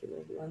 And thank you,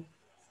 everyone.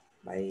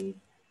 Bye.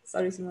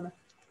 Sorry, Simona.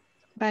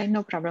 Bye,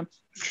 no problem.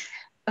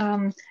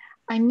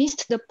 I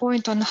missed the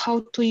point on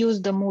how to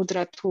use the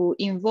mudra to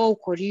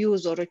invoke or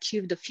use or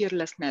achieve the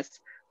fearlessness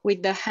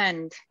with the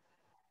hand.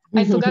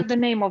 I forgot the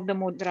name of the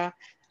mudra.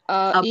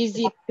 Is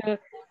it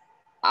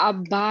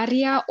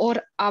Abharya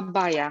or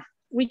Abhaya?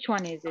 Which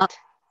one is it?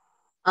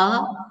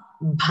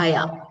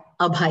 Abhaya.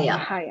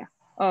 Abhaya.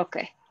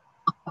 Okay.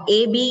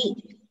 AB,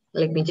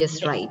 let me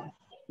just write.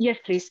 Yes,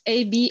 please.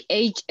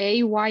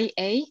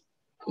 Abhaya.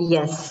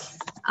 Yes,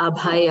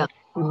 Abhaya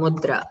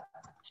Mudra.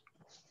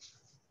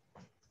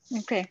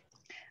 Okay.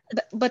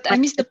 But I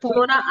missed the point.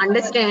 You want to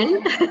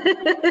understand,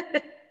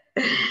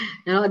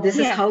 this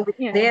is how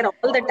we're there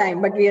all the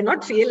time, but we are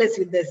not fearless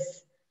with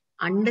this.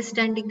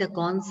 understanding the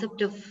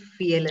concept of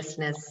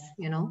fearlessness,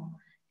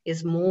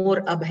 is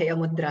more Abhaya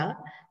Mudra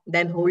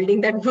than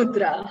holding that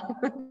mudra.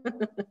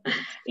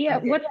 Yeah,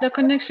 Okay. what's the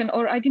connection?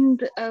 Or I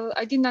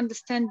didn't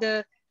understand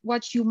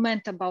what you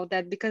meant about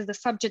that, because the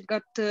subject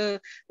got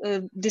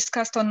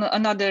discussed on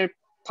another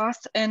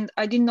path, and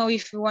I didn't know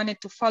if you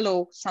wanted to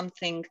follow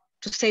something,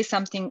 to say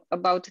something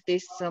about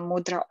this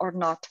mudra or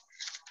not.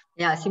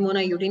 Yeah,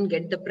 Simona, you didn't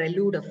get the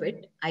prelude of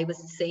it. I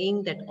was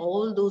saying that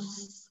all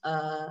those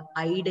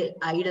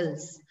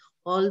idols,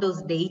 all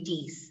those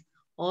deities,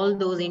 all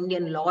those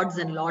Indian lords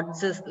and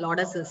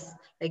lordesses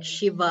like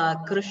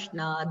Shiva,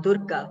 Krishna,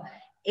 Durga,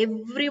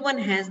 everyone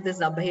has this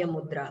Abhaya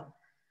Mudra.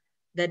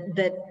 That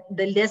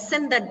the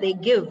lesson that they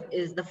give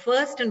is the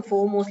first and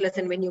foremost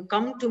lesson. When you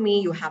come to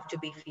me, you have to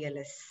be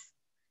fearless.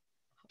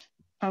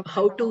 Okay.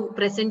 How to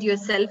present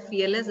yourself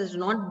fearless is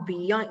not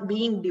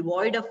being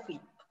devoid of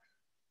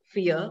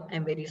fear.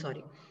 I'm very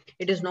sorry.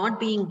 It is not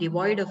being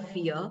devoid of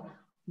fear,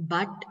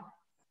 but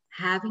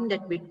having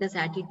that witness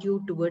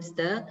attitude towards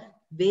the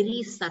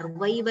very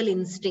survival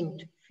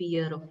instinct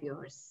fear of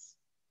yours.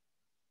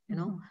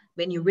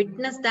 When you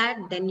witness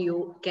that, then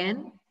you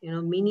can,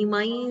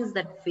 minimize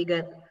that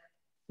figure,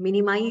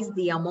 minimize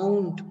the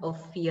amount of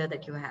fear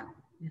that you have.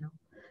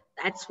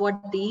 That's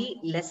what the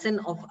lesson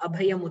of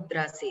Abhaya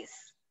Mudra says,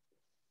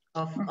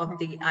 of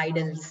the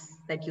idols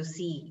that you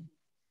see.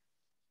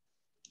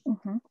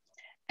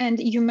 And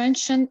you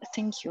mentioned,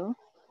 thank you.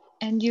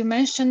 And you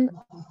mentioned,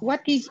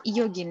 what is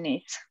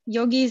yoginis?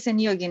 Yogis and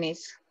yoginis.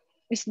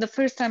 It's the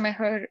first time I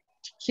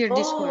hear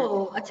this word.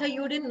 Oh, acha,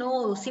 you didn't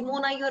know.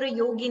 Simona, you're a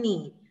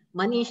yogini.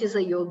 Manish is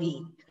a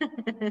yogi.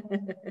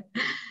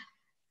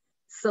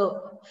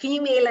 So,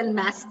 female and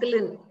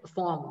masculine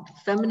form,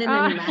 feminine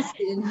and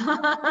masculine.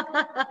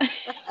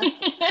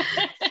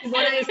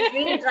 Simona is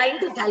still trying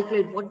to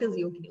calculate what is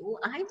yogini. Oh,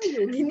 I'm a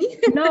yogini.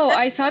 No,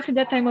 I thought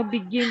that I'm a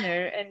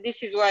beginner, and this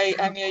is why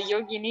I'm a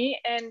yogini,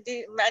 and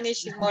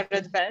Manish is more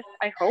advanced,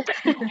 I hope.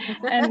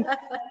 And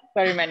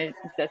sorry, Manish,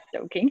 just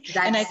joking.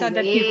 That's and I thought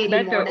that he's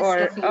better,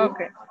 or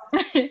okay.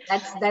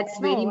 That's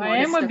very no, I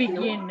am a modest of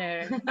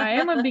beginner. I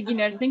am a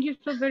beginner. Thank you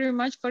so very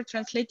much for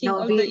translating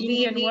all the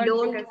Indian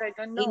words, because I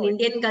don't know. In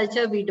Indian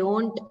culture, we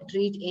don't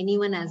treat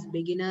anyone as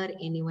beginner,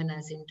 anyone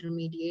as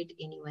intermediate,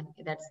 anyone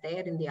that's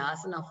there in the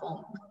asana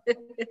form.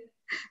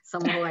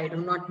 Somehow I do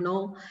not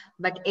know,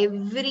 but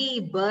every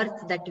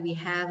birth that we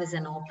have is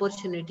an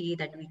opportunity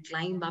that we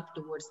climb up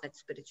towards that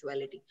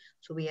spirituality.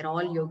 So we are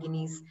all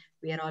yoginis,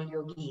 we are all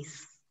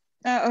yogis.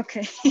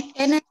 Okay.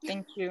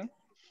 Thank you.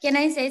 Can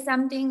I say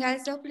something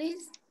also,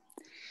 please?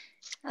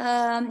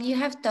 You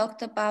have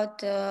talked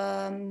about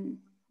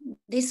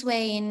this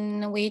way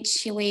in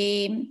which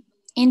we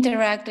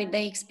interact with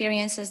the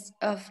experiences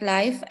of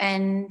life,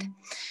 and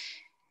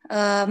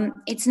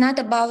it's not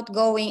about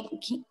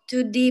going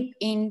too deep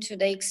into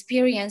the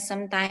experience.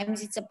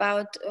 Sometimes it's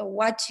about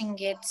watching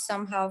it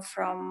somehow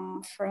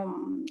from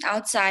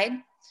outside.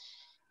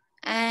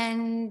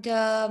 And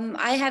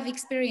I have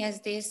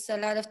experienced this a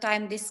lot of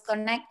time,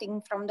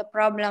 disconnecting from the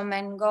problem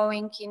and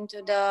going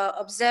into the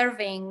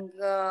observing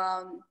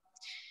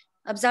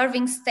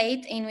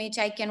state in which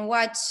I can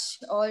watch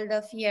all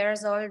the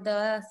fears, all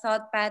the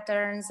thought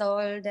patterns,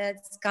 all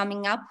that's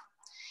coming up.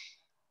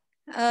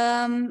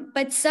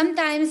 But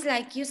sometimes,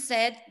 like you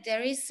said,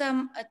 there is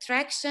some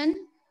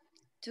attraction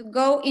to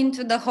go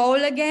into the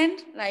hole again,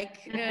 like,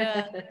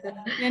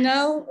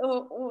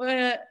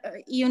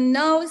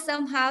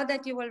 somehow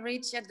that you will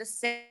reach at the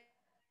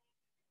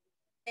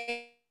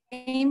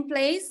same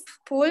place,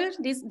 pull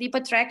this deep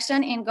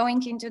attraction and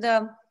going into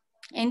the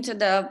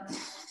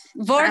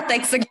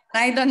vortex again.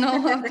 I don't know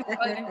how to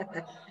call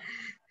it.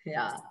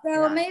 Yeah.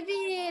 So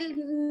maybe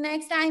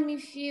next time,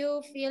 if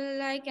you feel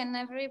like, and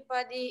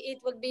everybody,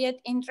 it would be of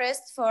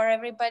interest for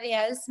everybody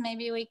else,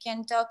 maybe we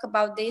can talk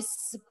about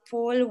this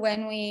pull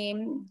when we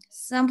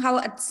somehow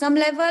at some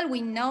level,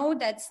 we know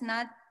that's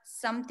not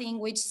something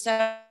which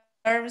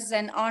serves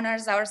and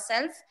honors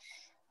ourselves,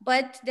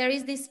 but there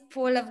is this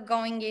pull of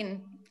going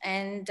in,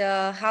 and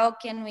how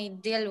can we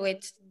deal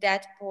with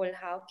that pull?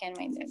 How can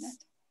we do that?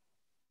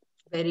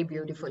 Very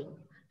beautiful.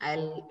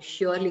 I'll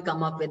surely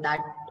come up with that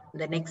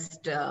the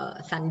next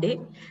Sunday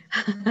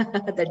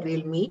that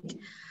we'll meet.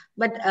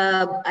 But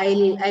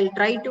I'll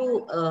try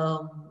to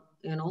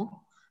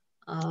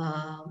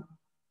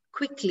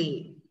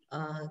quickly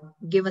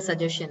give a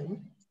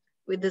suggestion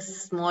with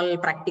this small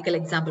practical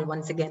example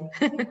once again.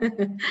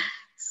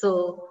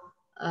 So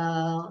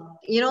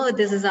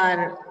this is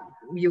our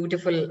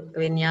beautiful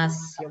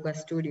Vinyas Yoga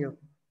Studio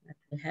that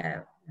we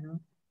have.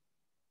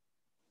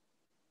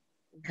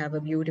 We have a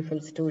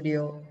beautiful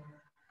studio.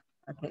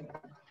 Okay,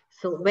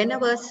 so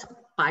whenever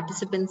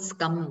participants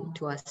come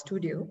to our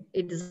studio,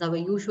 it is our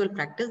usual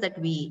practice that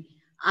we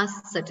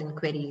ask certain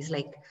queries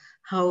like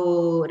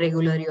how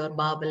regular your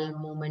bowel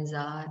movements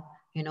are.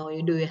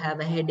 Do you have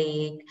a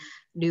headache?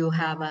 Do you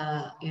have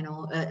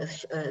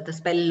the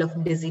spell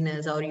of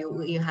dizziness, or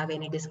you have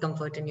any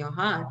discomfort in your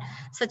heart?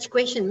 Such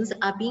questions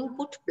are being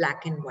put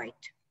black and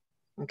white.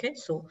 Okay,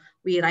 so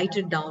we write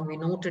it down, we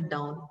note it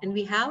down, and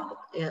we have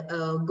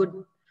a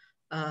good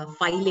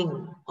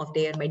filing of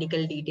their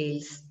medical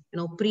details,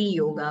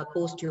 pre-yoga,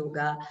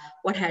 post-yoga,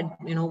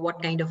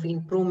 what kind of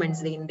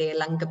improvements in their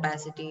lung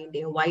capacity, in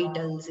their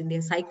vitals, in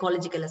their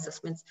psychological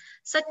assessments.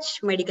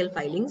 Such medical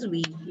filings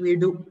we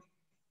do.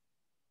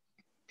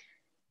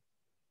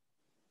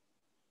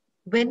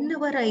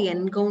 Whenever I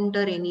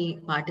encounter any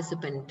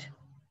participant,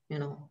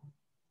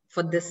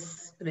 for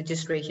this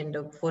registration,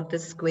 for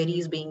this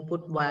queries being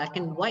put black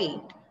and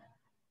white,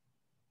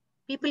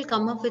 people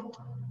come up with,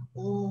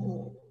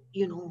 oh,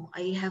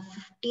 I have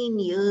 15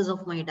 years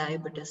of my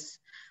diabetes.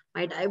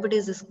 My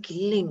diabetes is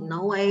killing.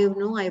 Now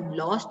I've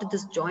lost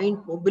this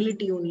joint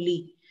mobility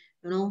only.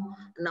 Now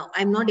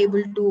I'm not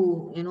able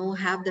to,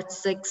 have that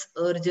sex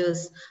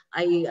urges.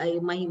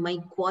 My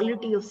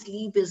quality of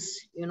sleep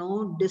is,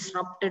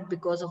 disrupted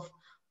because of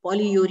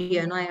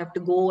polyuria. I have to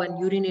go and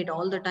urinate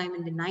all the time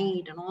in the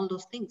night and all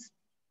those things.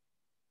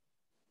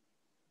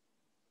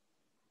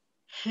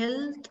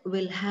 Health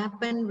will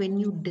happen when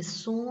you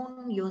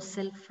disown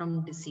yourself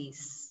from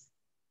disease.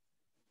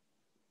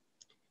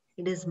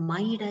 It is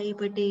my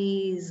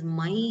diabetes,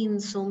 my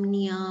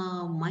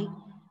insomnia,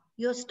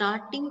 you're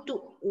starting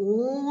to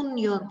own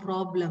your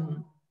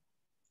problem.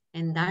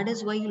 And that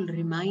is why you'll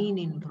remain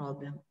in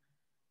problem.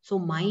 So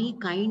my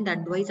kind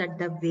advice at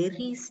the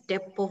very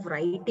step of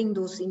writing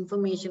those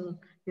information,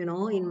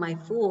 in my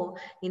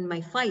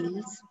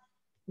files,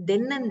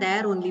 then and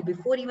there only,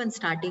 before even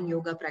starting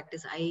yoga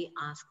practice, I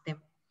ask them,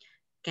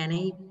 can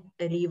I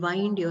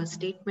rewind your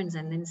statements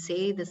and then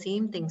say the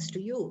same things to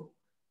you?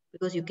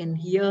 Because you can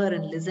hear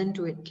and listen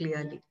to it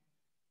clearly.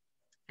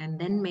 And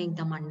then make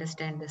them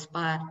understand this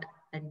part,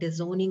 that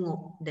disowning of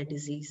the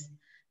disease.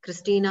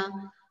 Christina,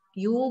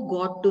 you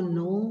got to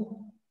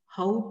know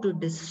how to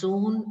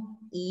disown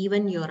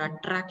even your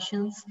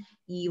attractions,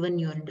 even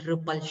your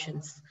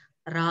repulsions,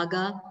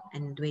 raga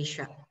and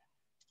dvesha.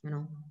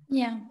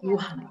 Yeah.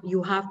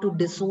 You have to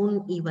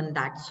disown even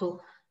that.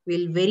 So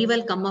we'll very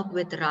well come up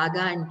with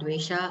raga and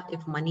dvesha. If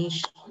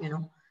Manish,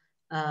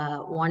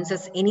 wants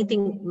us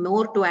anything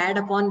more to add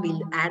upon,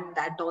 we'll add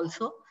that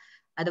also.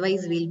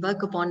 Otherwise, we'll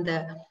work upon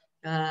the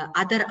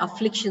other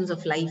afflictions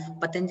of life.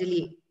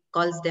 Patanjali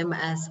calls them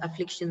as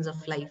afflictions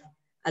of life,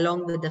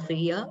 along with the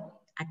fear,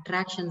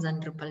 attractions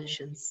and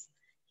repulsions.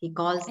 He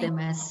calls them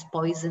as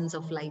poisons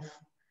of life.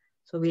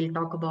 So we'll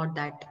talk about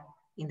that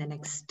in the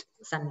next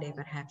Sunday,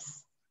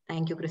 perhaps.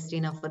 Thank you,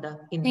 Christina, for the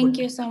input. Thank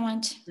you so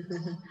much.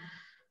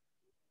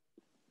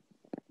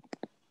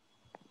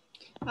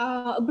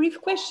 A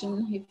brief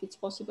question, if it's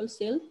possible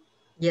still.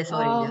 Yes,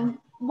 Aurelia.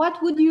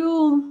 What would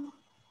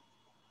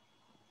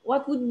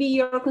be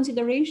your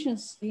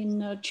considerations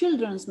in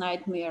children's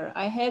nightmare?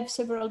 I have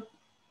several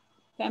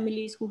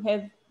families who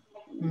have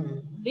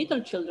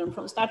little children,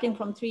 starting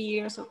from 3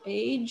 years of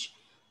age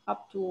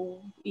up to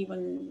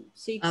even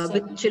 6, 7.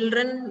 With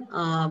children,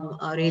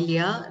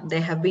 Aurelia,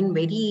 there have been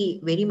very,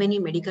 very many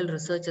medical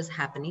researches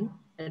happening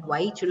that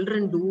why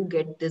children do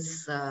get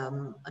this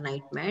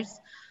nightmares.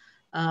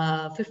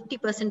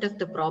 50% of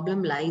the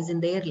problem lies in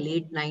their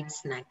late night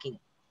snacking.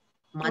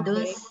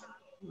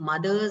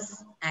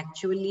 Mothers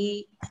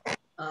actually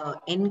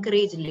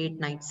encourage late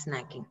night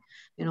snacking.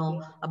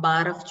 A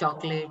bar of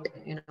chocolate,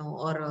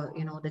 or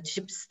the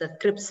chips, the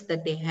crisps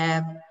that they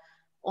have.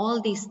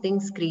 All these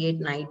things create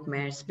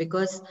nightmares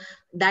because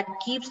that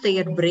keeps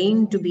their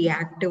brain to be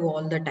active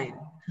all the time.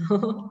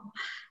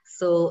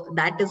 So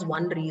that is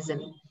one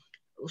reason.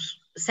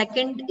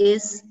 Second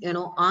is,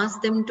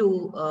 ask them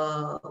to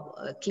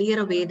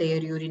clear away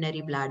their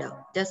urinary bladder.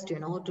 Just,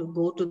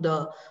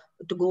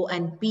 to go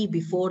and pee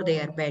before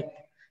their bed.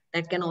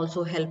 That can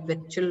also help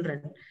with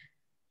children.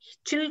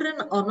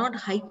 Children are not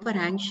hyper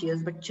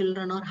anxious, but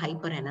children are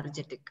hyper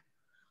energetic.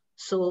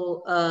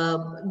 So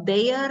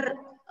their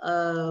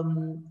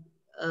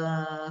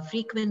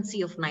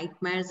frequency of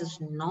nightmares is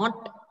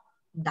not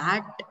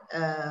that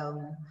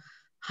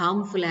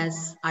harmful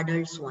as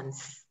adults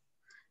ones.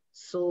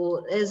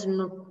 So there's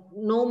no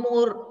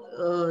more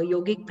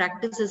yogic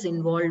practices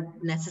involved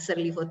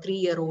necessarily for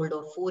 3-year-old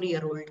or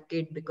 4-year-old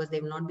kid, because they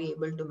will not be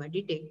able to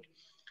meditate.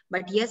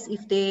 But yes,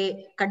 if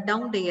they cut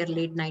down their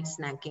late night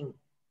snacking,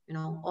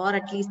 or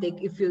at least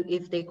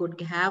if they could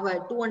have a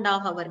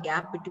 2.5 hour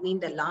gap between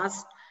the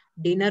last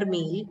dinner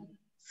meal,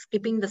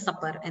 skipping the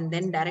supper and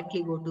then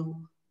directly go to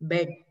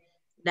bed,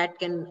 that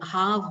can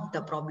halve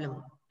the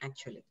problem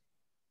actually.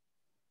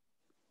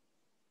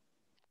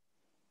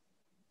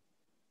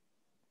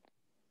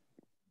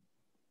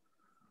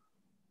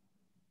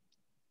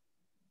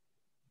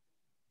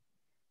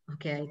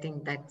 Okay, I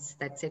think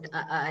that's it.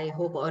 I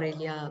hope,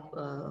 Aurelia,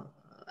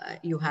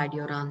 you had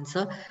your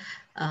answer.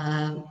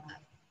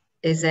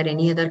 Is there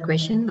any other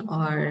question,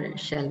 or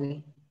shall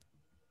we?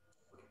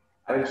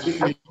 I will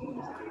quickly.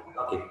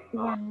 Okay.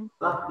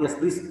 Yes,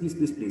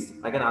 please.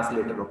 I can ask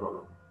later, no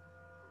problem.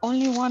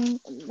 Only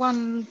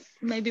one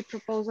maybe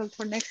proposal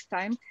for next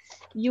time.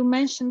 You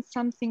mentioned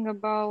something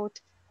about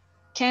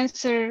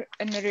cancer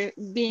and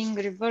being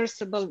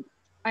reversible.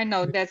 I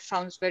know that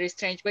sounds very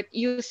strange, but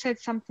you said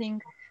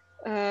something,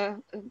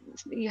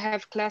 you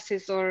have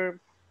classes or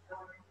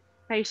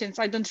patients,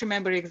 I don't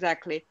remember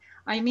exactly.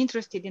 I'm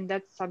interested in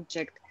that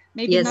subject.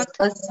 Maybe Yes,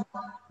 not.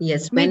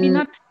 yes. Maybe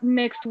not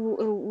next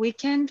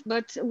weekend,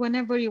 but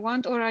whenever you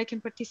want, or I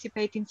can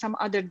participate in some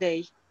other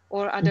day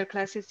or other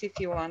classes if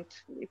you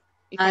want.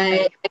 If I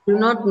may. I do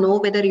not know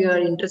whether you are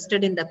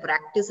interested in the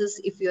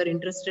practices. If you are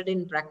interested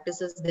in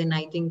practices, then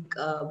I think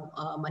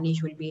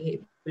Manish will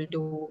be able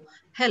to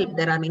help.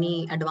 There are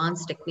many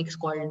advanced techniques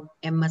called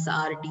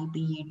MSRT,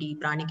 PET,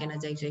 pranic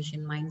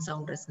energization, mind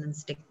sound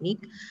resonance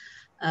technique.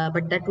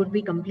 But that would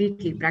be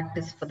completely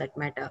practice for that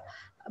matter.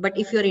 But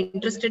if you're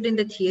interested in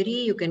the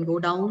theory, you can go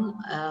down.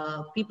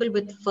 People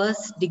with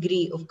first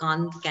degree of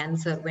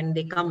cancer, when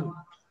they come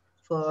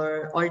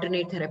for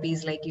alternate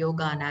therapies like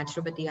yoga,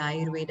 naturopathy,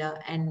 Ayurveda,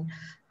 and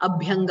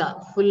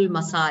Abhyanga, full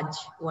massage,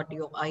 what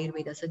your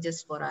Ayurveda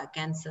suggests for our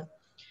cancer,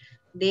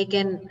 they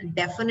can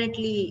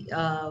definitely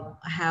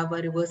have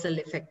a reversal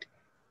effect.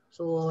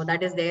 So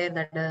that is there,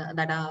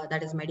 that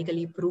is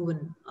medically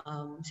proven,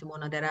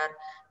 Simona. There are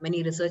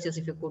many researchers.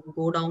 If you could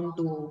go down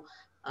to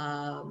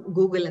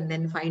Google and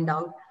then find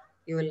out,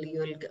 you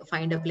will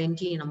find a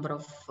plenty number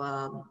of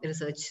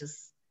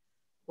researches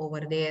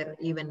over there,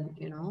 even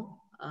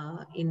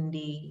in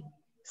the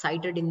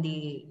cited in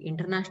the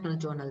international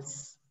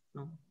journals,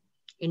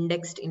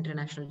 indexed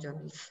international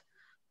journals.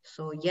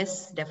 So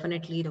yes,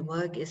 definitely the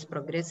work is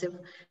progressive,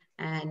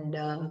 and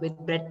with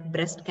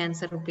breast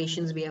cancer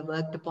patients we have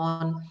worked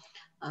upon.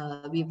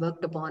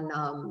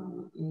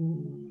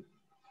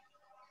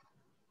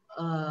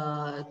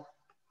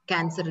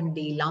 Cancer in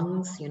the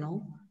lungs,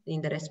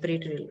 in the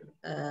respiratory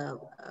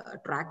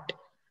tract,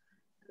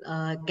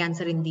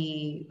 cancer in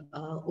the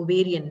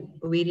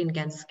ovarian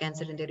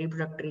cancer in the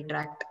reproductive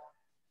tract.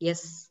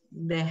 Yes,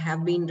 there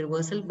have been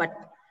reversal, but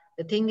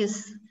the thing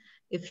is,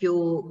 if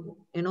you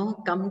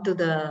come to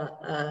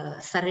the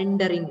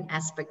surrendering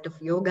aspect of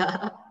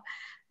yoga,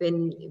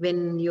 when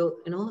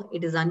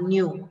it is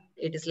anew,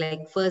 it is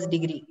like first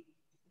degree,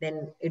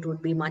 then it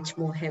would be much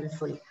more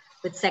helpful.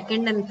 With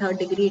second and third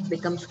degree, it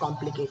becomes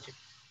complicated.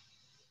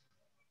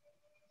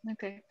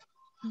 Okay,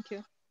 thank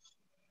you.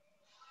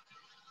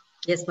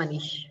 Yes,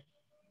 Manish.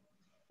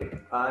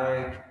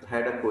 I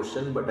had a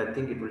question, but I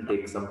think it will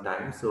take some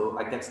time. So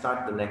I can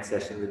start the next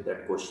session with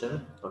that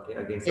question. Okay,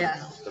 again,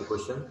 the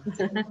question.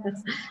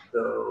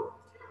 So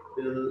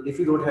if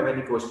you don't have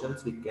any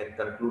questions, we can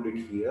conclude it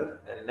here.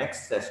 And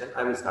next session,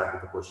 I will start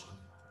with the question.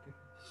 Okay.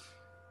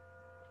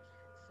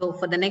 So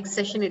for the next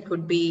session, it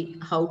would be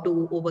how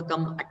to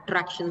overcome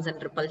attractions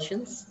and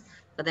repulsions.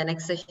 For the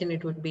next session,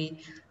 it would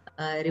be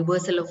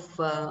reversal of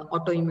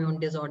autoimmune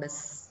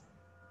disorders.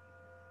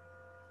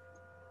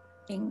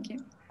 Thank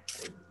you.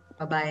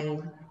 Bye-bye.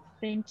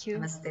 Thank you.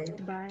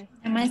 Namaste. Bye.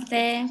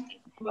 Namaste.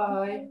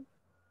 Bye.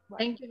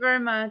 Thank you very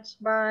much.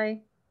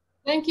 Bye.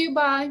 Thank you.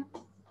 Bye.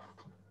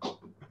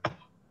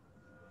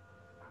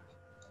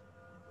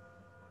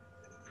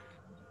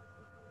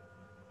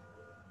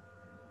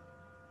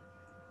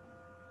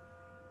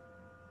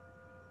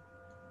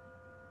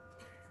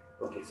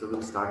 Okay, so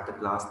we'll start the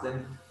class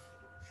then.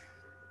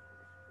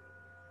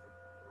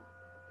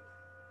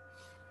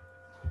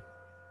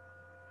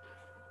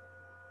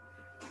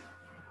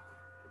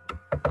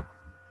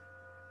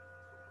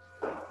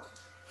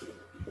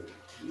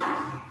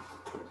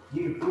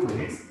 Give you 2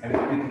 minutes and we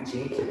can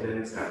change it, then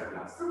we'll start the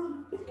class.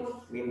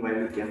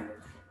 Meanwhile, we can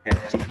have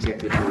chit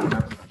chat with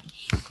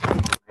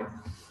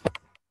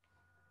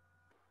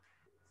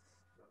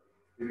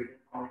you.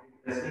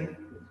 Interesting?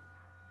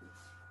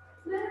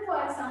 There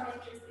were some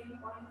interesting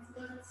points,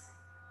 but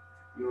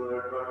you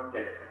are not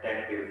that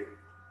attentive.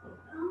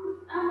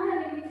 I'm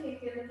having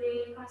difficulty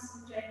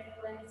concentrating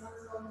when it's on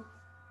Zoom.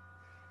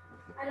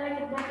 I like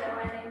it better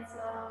when it's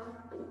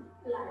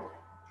live.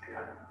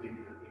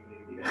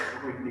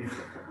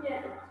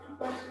 Yeah,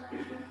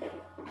 unfortunately.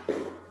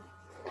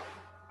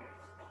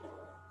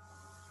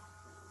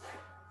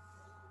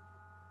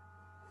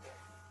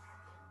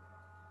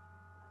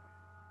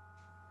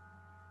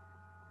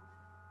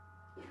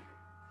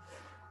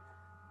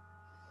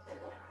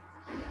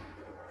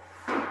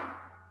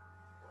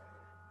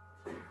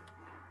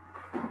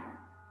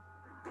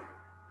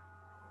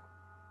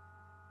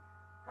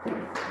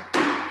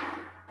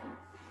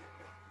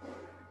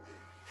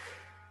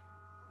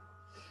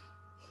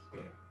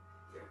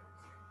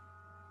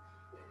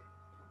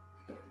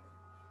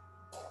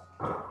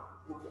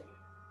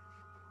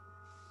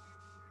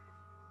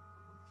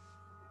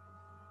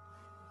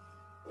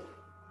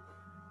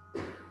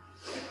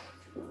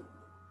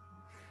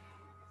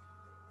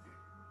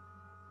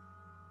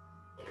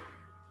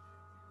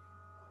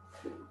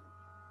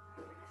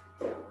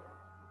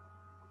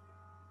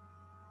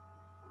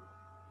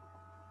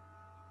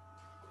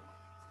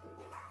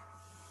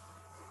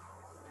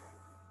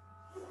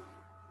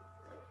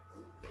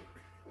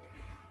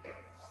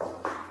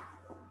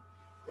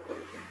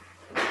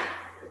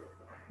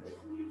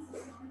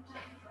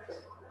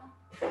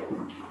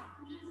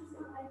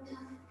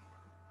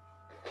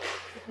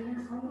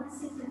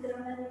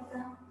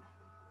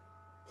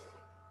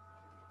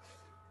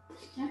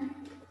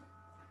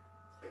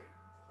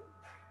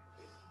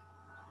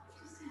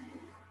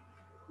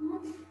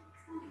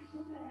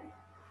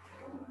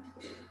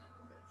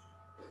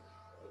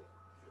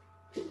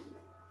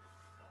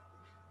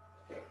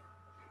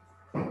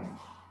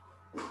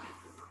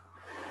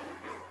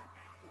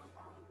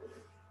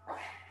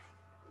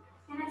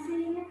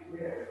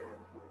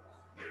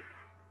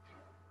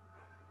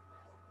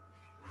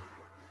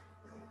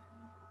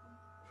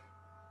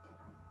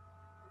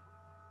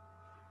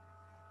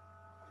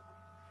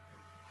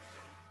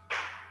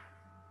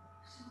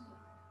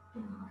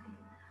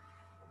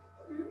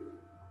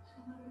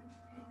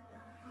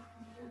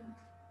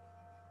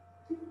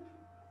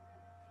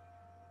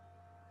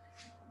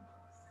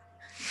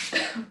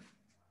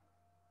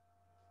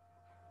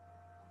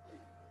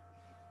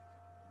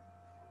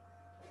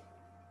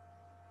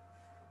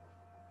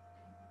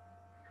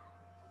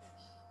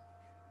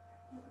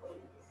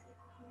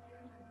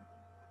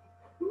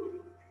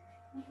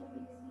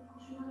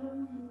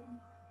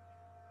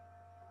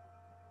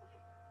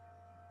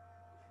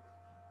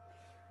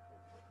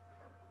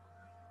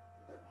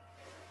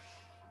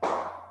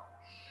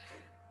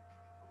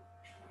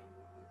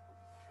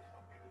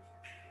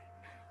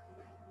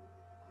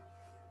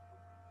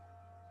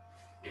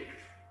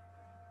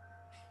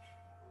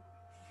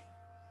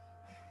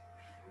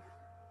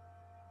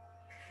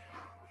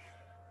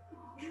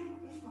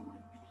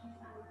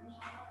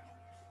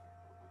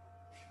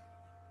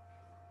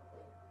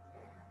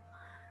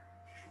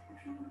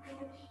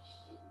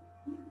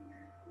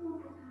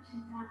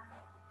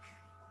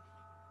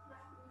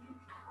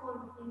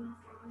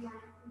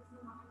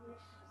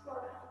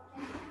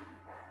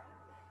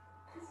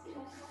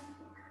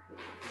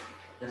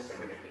 Just a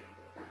minute.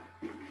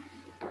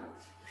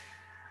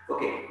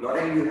 Okay,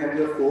 Lauren, you have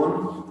your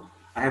phone.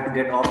 I have to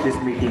get off this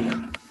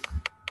meeting.